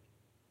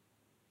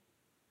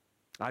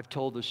 I've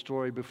told the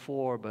story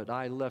before, but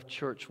I left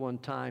church one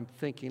time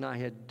thinking I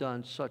had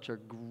done such a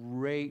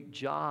great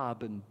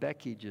job, and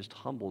Becky just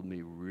humbled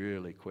me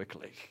really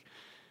quickly.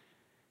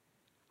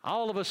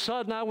 All of a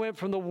sudden, I went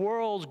from the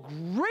world's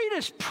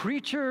greatest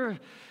preacher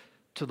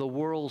to the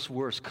world's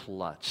worst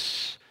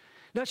klutz.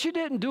 Now, she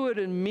didn't do it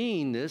in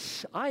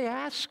meanness. I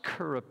asked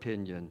her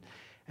opinion.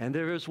 And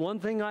there is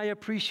one thing I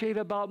appreciate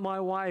about my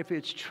wife.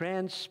 It's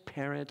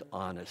transparent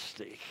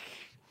honesty.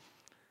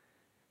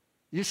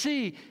 You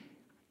see,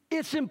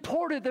 it's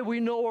important that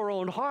we know our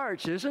own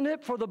hearts, isn't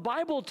it? For the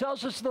Bible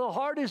tells us the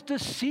heart is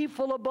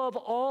deceitful above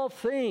all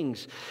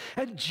things.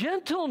 And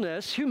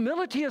gentleness,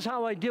 humility is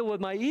how I deal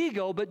with my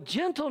ego, but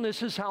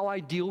gentleness is how I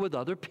deal with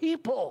other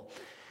people.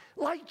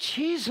 Like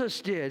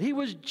Jesus did. He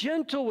was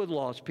gentle with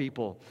lost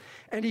people.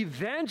 And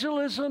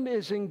evangelism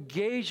is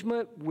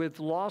engagement with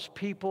lost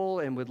people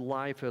and with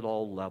life at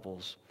all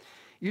levels.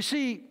 You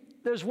see,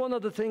 there's one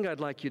other thing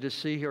I'd like you to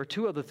see here,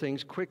 two other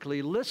things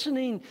quickly.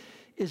 Listening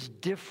is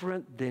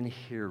different than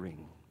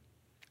hearing.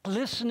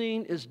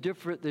 Listening is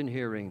different than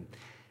hearing.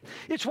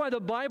 It's why the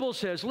Bible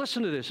says,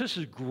 listen to this, this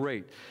is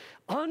great.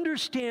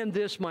 Understand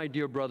this, my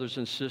dear brothers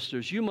and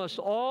sisters, you must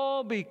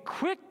all be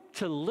quick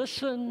to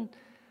listen,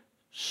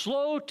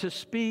 slow to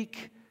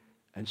speak,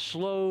 and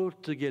slow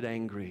to get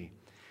angry.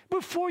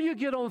 Before you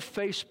get on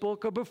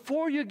Facebook or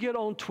before you get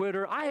on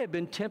Twitter, I have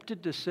been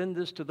tempted to send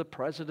this to the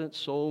president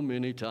so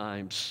many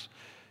times.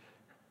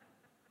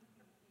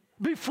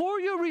 Before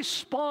you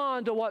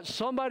respond to what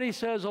somebody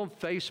says on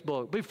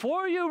Facebook,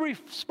 before you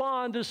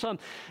respond to some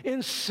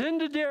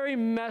incendiary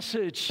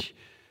message,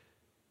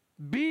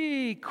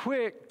 be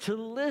quick to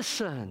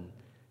listen,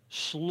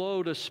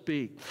 slow to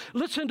speak.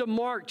 Listen to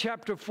Mark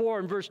chapter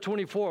 4 and verse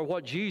 24,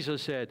 what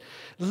Jesus said.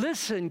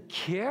 Listen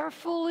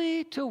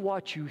carefully to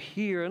what you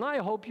hear. And I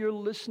hope you're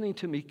listening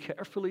to me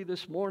carefully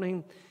this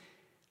morning.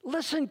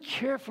 Listen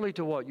carefully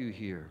to what you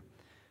hear.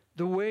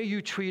 The way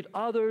you treat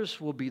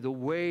others will be the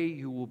way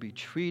you will be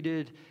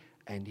treated,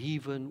 and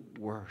even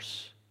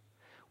worse.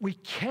 We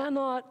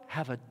cannot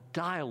have a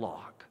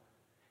dialogue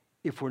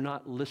if we're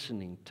not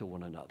listening to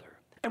one another.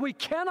 And we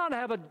cannot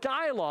have a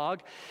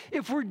dialogue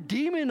if we're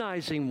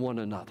demonizing one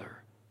another.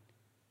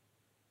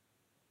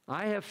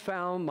 I have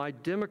found my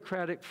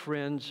Democratic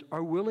friends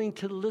are willing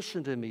to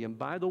listen to me. And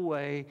by the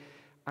way,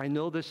 I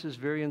know this is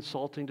very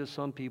insulting to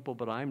some people,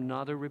 but I'm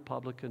not a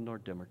Republican nor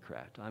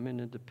Democrat. I'm an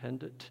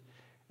independent.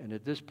 And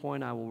at this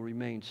point, I will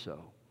remain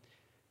so.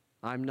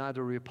 I'm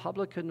neither a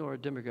Republican nor a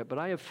Democrat, but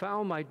I have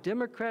found my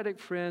Democratic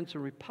friends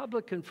and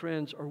Republican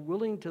friends are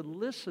willing to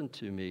listen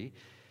to me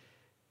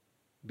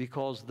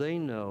because they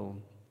know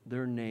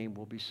their name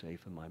will be safe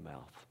in my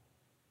mouth.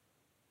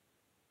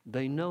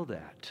 They know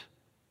that.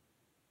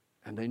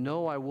 And they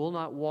know I will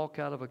not walk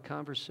out of a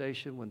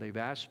conversation when they've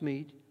asked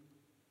me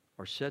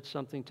or said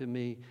something to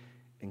me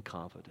in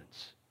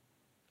confidence.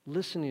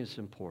 Listening is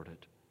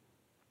important.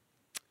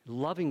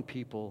 Loving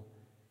people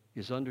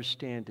is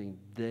understanding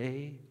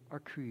they are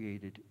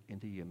created in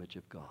the image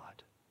of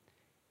God.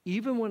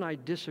 Even when I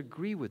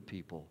disagree with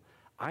people,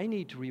 I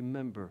need to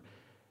remember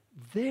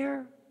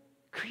they're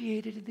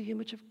created in the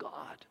image of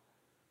God.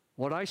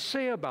 What I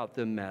say about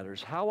them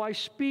matters. How I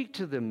speak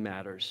to them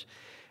matters.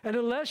 And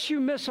unless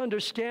you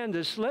misunderstand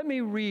this, let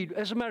me read.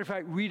 As a matter of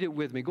fact, read it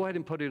with me. Go ahead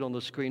and put it on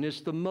the screen.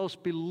 It's the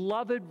most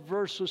beloved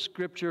verse of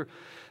Scripture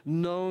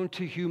known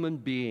to human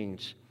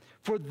beings.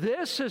 For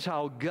this is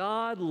how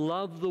God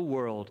loved the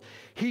world.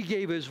 He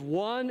gave His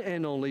one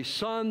and only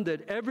Son,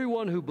 that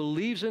everyone who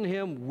believes in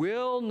Him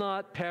will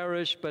not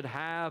perish but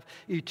have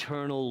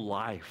eternal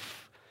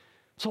life.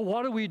 So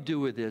what do we do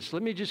with this?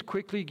 Let me just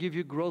quickly give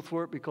you growth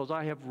work because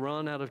I have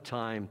run out of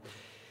time.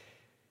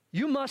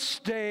 You must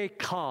stay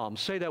calm.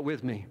 Say that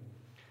with me.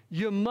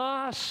 You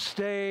must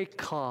stay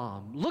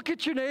calm. Look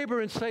at your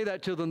neighbor and say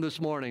that to them this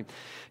morning.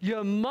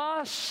 You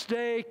must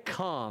stay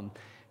calm.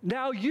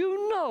 Now,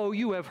 you know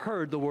you have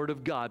heard the word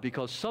of God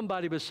because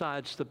somebody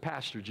besides the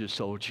pastor just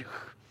told you.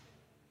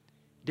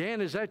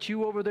 Dan, is that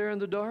you over there in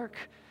the dark?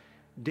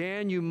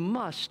 Dan, you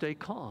must stay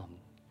calm.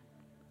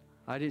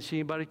 I didn't see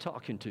anybody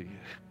talking to you.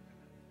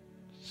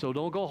 So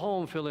don't go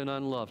home feeling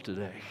unloved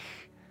today.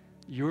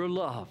 You're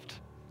loved.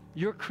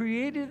 You're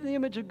created in the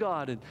image of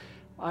God, and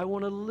I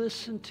want to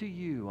listen to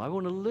you. I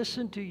want to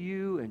listen to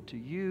you,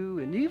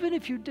 and even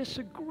if you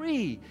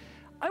disagree,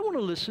 I want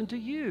to listen to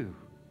you.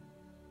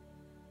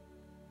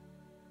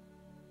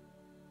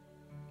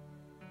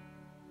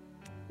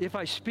 If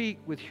I speak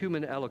with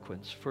human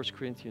eloquence, 1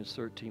 Corinthians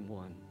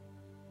 13:1.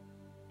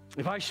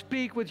 If I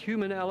speak with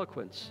human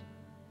eloquence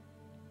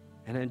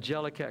and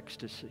angelic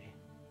ecstasy,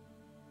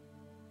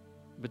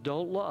 but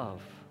don't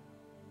love,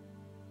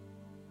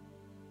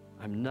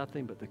 I'm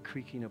nothing but the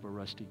creaking of a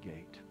rusty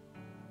gate.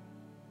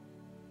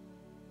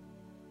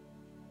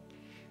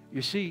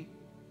 You see,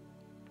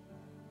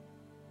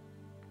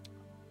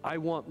 I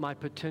want my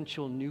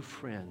potential new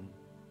friend,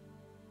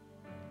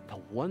 the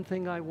one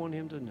thing I want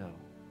him to know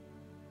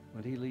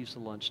when he leaves the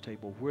lunch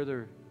table,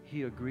 whether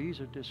he agrees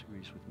or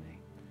disagrees with me,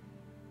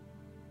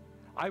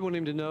 I want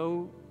him to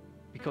know,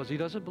 because he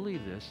doesn't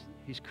believe this,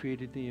 he's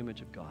created the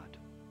image of God.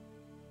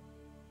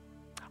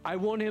 I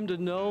want him to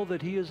know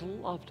that he is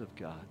loved of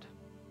God.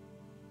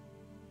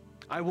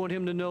 I want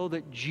him to know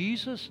that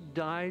Jesus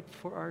died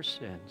for our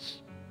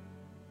sins.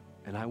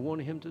 And I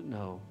want him to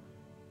know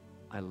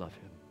I love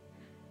him.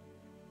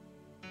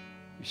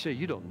 You say,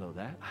 you don't know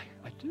that.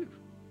 I do.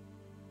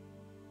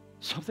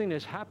 Something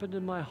has happened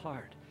in my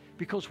heart.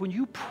 Because when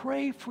you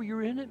pray for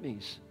your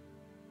enemies,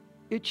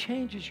 it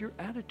changes your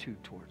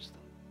attitude towards them.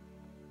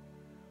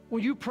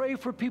 When you pray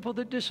for people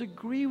that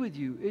disagree with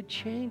you, it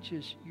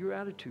changes your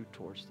attitude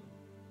towards them.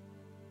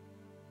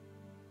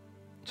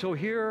 So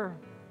here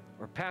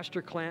are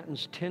Pastor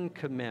Clanton's 10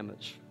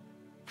 commandments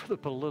for the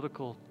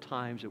political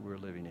times that we're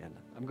living in.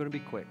 I'm going to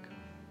be quick.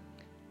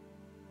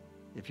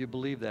 If you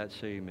believe that,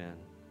 say amen.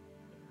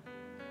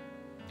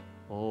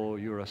 Oh,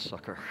 you're a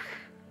sucker.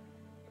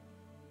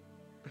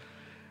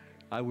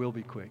 I will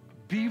be quick.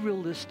 Be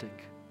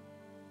realistic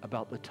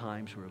about the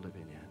times we're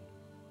living in.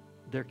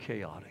 They're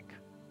chaotic.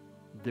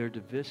 They're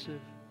divisive.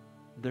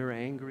 They're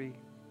angry.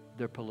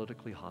 They're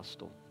politically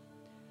hostile.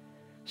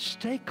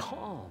 Stay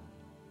calm.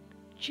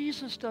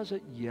 Jesus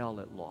doesn't yell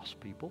at lost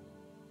people.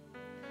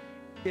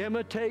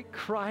 Imitate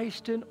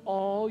Christ in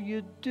all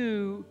you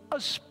do,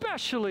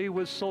 especially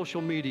with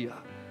social media.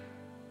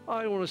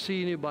 I don't want to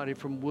see anybody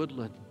from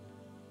Woodland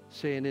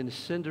saying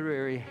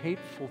incendiary,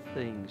 hateful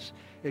things.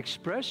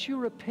 Express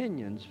your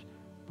opinions,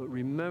 but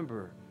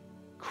remember,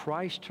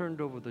 Christ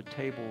turned over the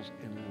tables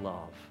in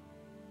love.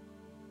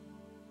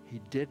 He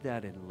did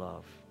that in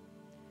love.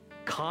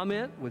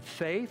 Comment with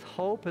faith,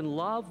 hope, and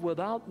love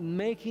without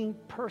making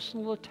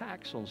personal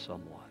attacks on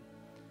someone.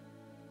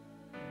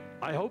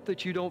 I hope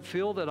that you don't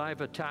feel that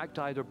I've attacked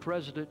either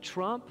President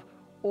Trump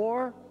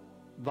or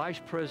Vice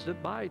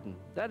President Biden.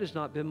 That has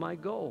not been my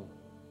goal.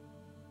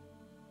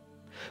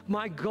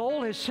 My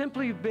goal has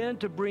simply been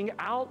to bring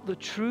out the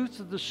truth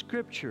of the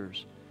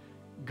Scriptures.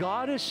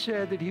 God has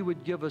said that He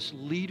would give us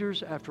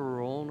leaders after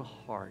our own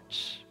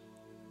hearts.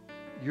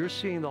 You're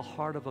seeing the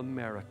heart of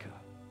America.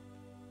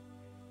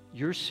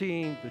 You're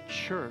seeing the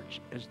church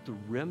as the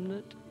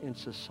remnant in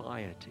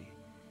society.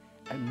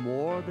 And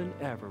more than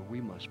ever, we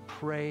must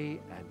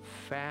pray and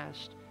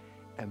fast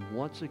and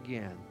once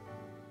again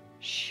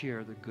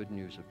share the good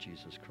news of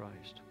Jesus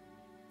Christ.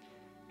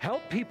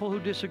 Help people who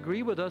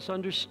disagree with us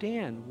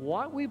understand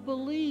what we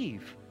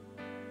believe.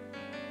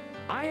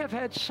 I have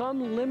had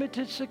some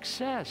limited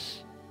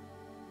success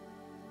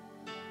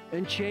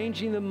in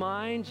changing the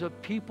minds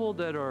of people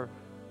that are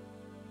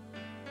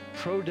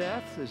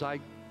pro-death, as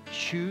I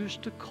choose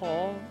to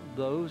call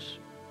those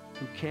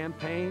who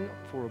campaign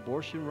for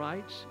abortion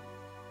rights.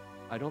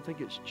 I don't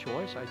think it's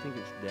choice, I think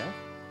it's death.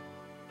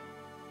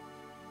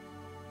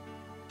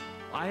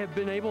 I have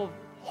been able,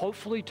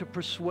 hopefully, to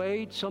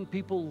persuade some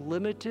people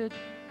limited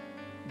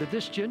that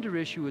this gender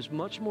issue is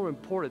much more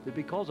important, that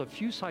because a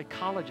few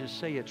psychologists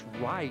say it's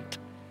right,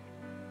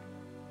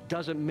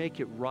 doesn't make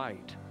it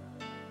right.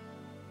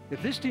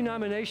 If this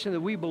denomination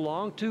that we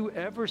belong to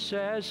ever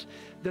says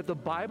that the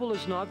Bible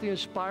is not the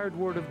inspired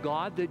Word of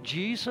God, that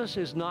Jesus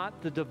is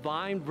not the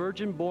divine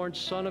virgin-born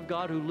Son of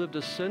God who lived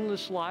a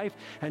sinless life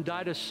and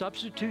died a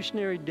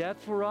substitutionary death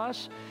for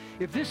us,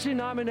 if this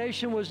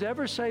denomination was to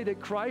ever say that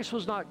Christ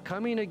was not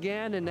coming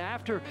again and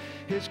after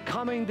His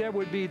coming there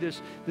would be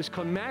this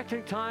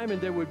climactic time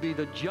and there would be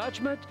the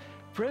judgment,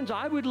 friends,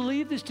 I would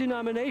leave this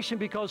denomination,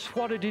 because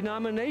what a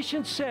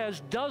denomination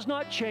says does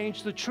not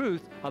change the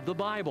truth of the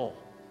Bible.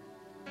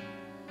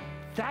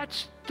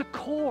 That's the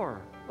core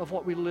of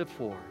what we live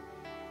for.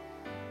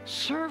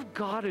 Serve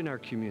God in our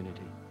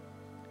community.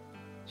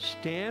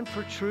 Stand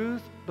for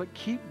truth, but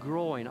keep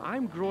growing.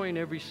 I'm growing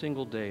every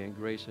single day in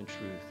grace and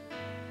truth.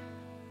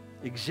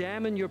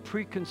 Examine your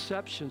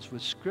preconceptions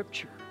with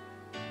Scripture.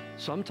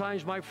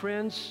 Sometimes, my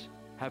friends,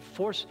 have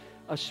forced,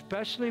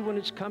 especially when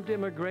it's come to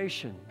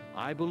immigration.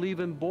 I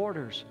believe in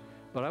borders,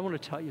 but I want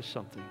to tell you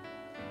something.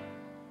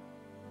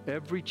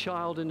 Every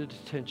child in a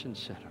detention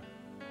center,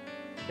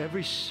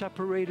 every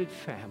separated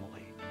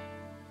family,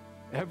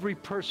 every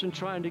person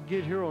trying to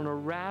get here on a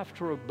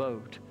raft or a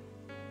boat.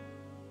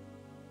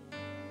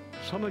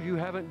 Some of you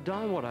haven't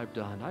done what I've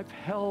done. I've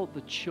held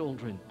the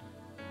children.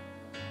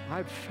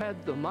 I've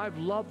fed them. I've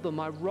loved them.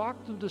 I've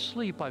rocked them to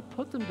sleep. I've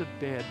put them to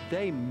bed.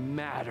 They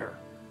matter.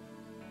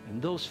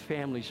 And those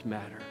families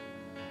matter.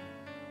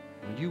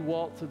 When you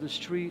walk through the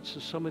streets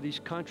of some of these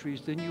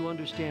countries, then you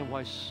understand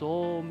why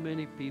so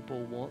many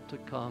people want to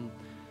come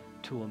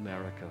to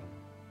America.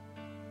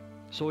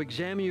 So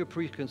examine your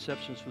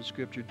preconceptions from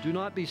Scripture. Do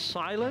not be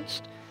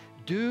silenced.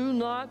 Do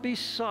not be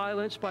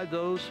silenced by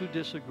those who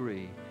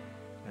disagree.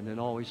 And then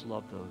always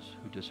love those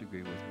who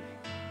disagree with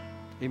me.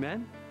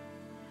 Amen?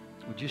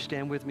 Would you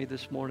stand with me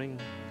this morning?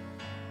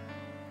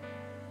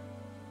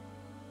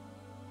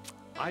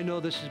 I know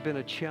this has been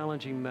a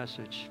challenging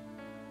message.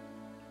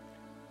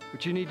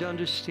 But you need to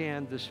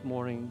understand this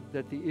morning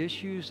that the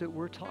issues that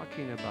we're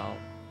talking about,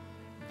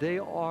 they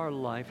are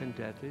life and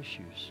death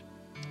issues.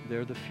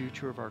 They're the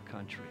future of our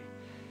country.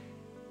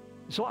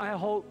 So I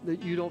hope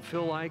that you don't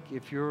feel like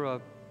if you're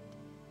a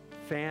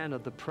fan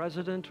of the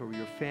president or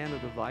you're a fan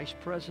of the vice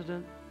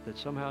president, that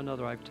somehow or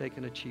another I've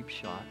taken a cheap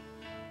shot.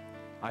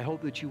 I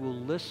hope that you will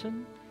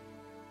listen.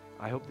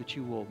 I hope that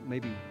you will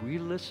maybe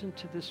re-listen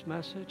to this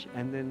message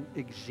and then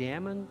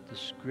examine the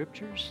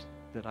scriptures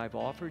that I've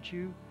offered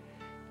you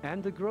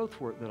and the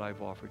growth work that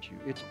I've offered you.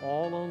 It's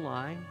all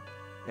online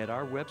at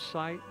our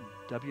website,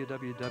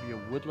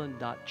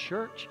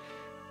 www.woodland.church.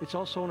 It's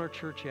also on our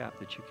church app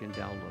that you can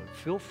download.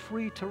 Feel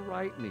free to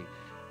write me.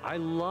 I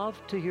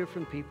love to hear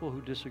from people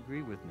who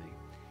disagree with me.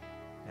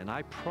 And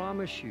I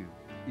promise you,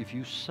 if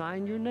you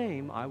sign your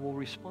name, I will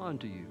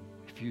respond to you.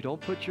 If you don't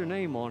put your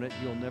name on it,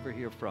 you'll never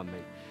hear from me.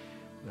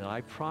 But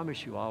I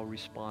promise you I'll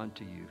respond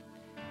to you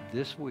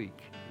this week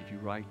if you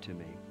write to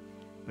me.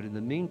 But in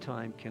the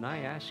meantime, can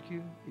I ask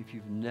you, if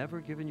you've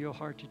never given your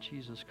heart to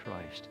Jesus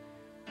Christ,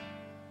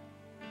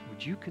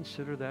 would you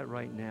consider that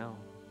right now?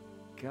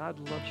 God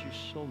loves you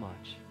so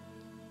much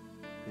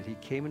that he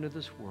came into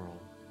this world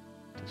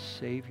to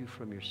save you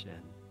from your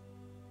sin.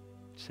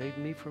 Save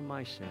me from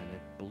my sin.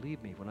 And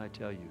believe me when I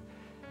tell you,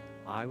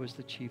 I was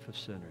the chief of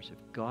sinners.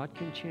 If God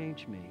can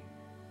change me,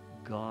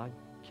 God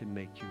can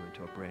make you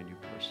into a brand new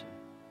person.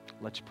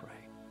 Let's pray.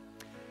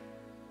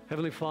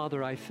 Heavenly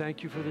Father, I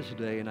thank you for this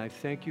day, and I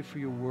thank you for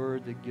your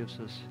word that gives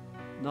us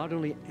not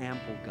only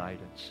ample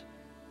guidance,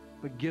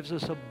 but gives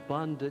us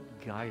abundant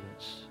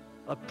guidance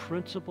of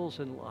principles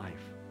in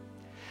life.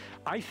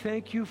 I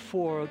thank you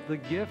for the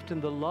gift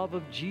and the love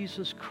of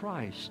Jesus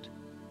Christ,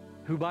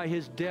 who by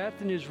his death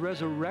and his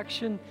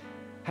resurrection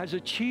has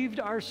achieved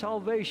our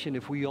salvation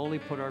if we only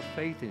put our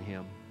faith in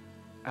him.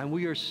 And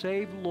we are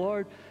saved,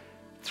 Lord,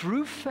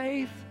 through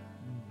faith,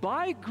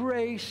 by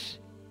grace,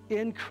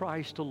 in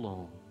Christ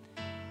alone.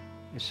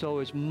 And so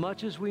as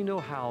much as we know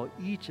how,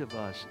 each of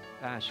us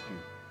ask you,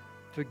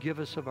 forgive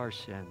us of our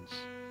sins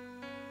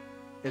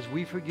as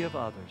we forgive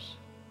others.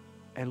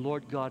 And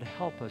Lord God,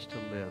 help us to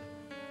live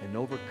an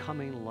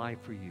overcoming life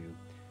for you.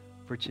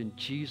 For it's in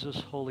Jesus'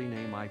 holy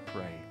name I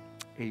pray.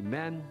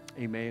 Amen,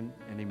 amen,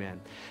 and amen.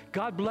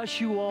 God bless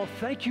you all.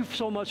 Thank you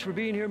so much for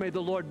being here. May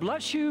the Lord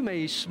bless you.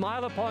 May he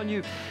smile upon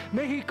you.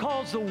 May he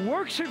cause the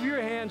works of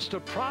your hands to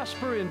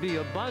prosper and be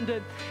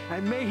abundant.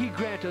 And may he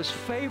grant us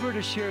favor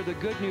to share the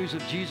good news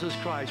of Jesus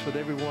Christ with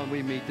everyone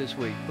we meet this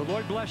week. The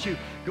Lord bless you.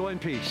 Go in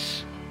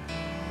peace.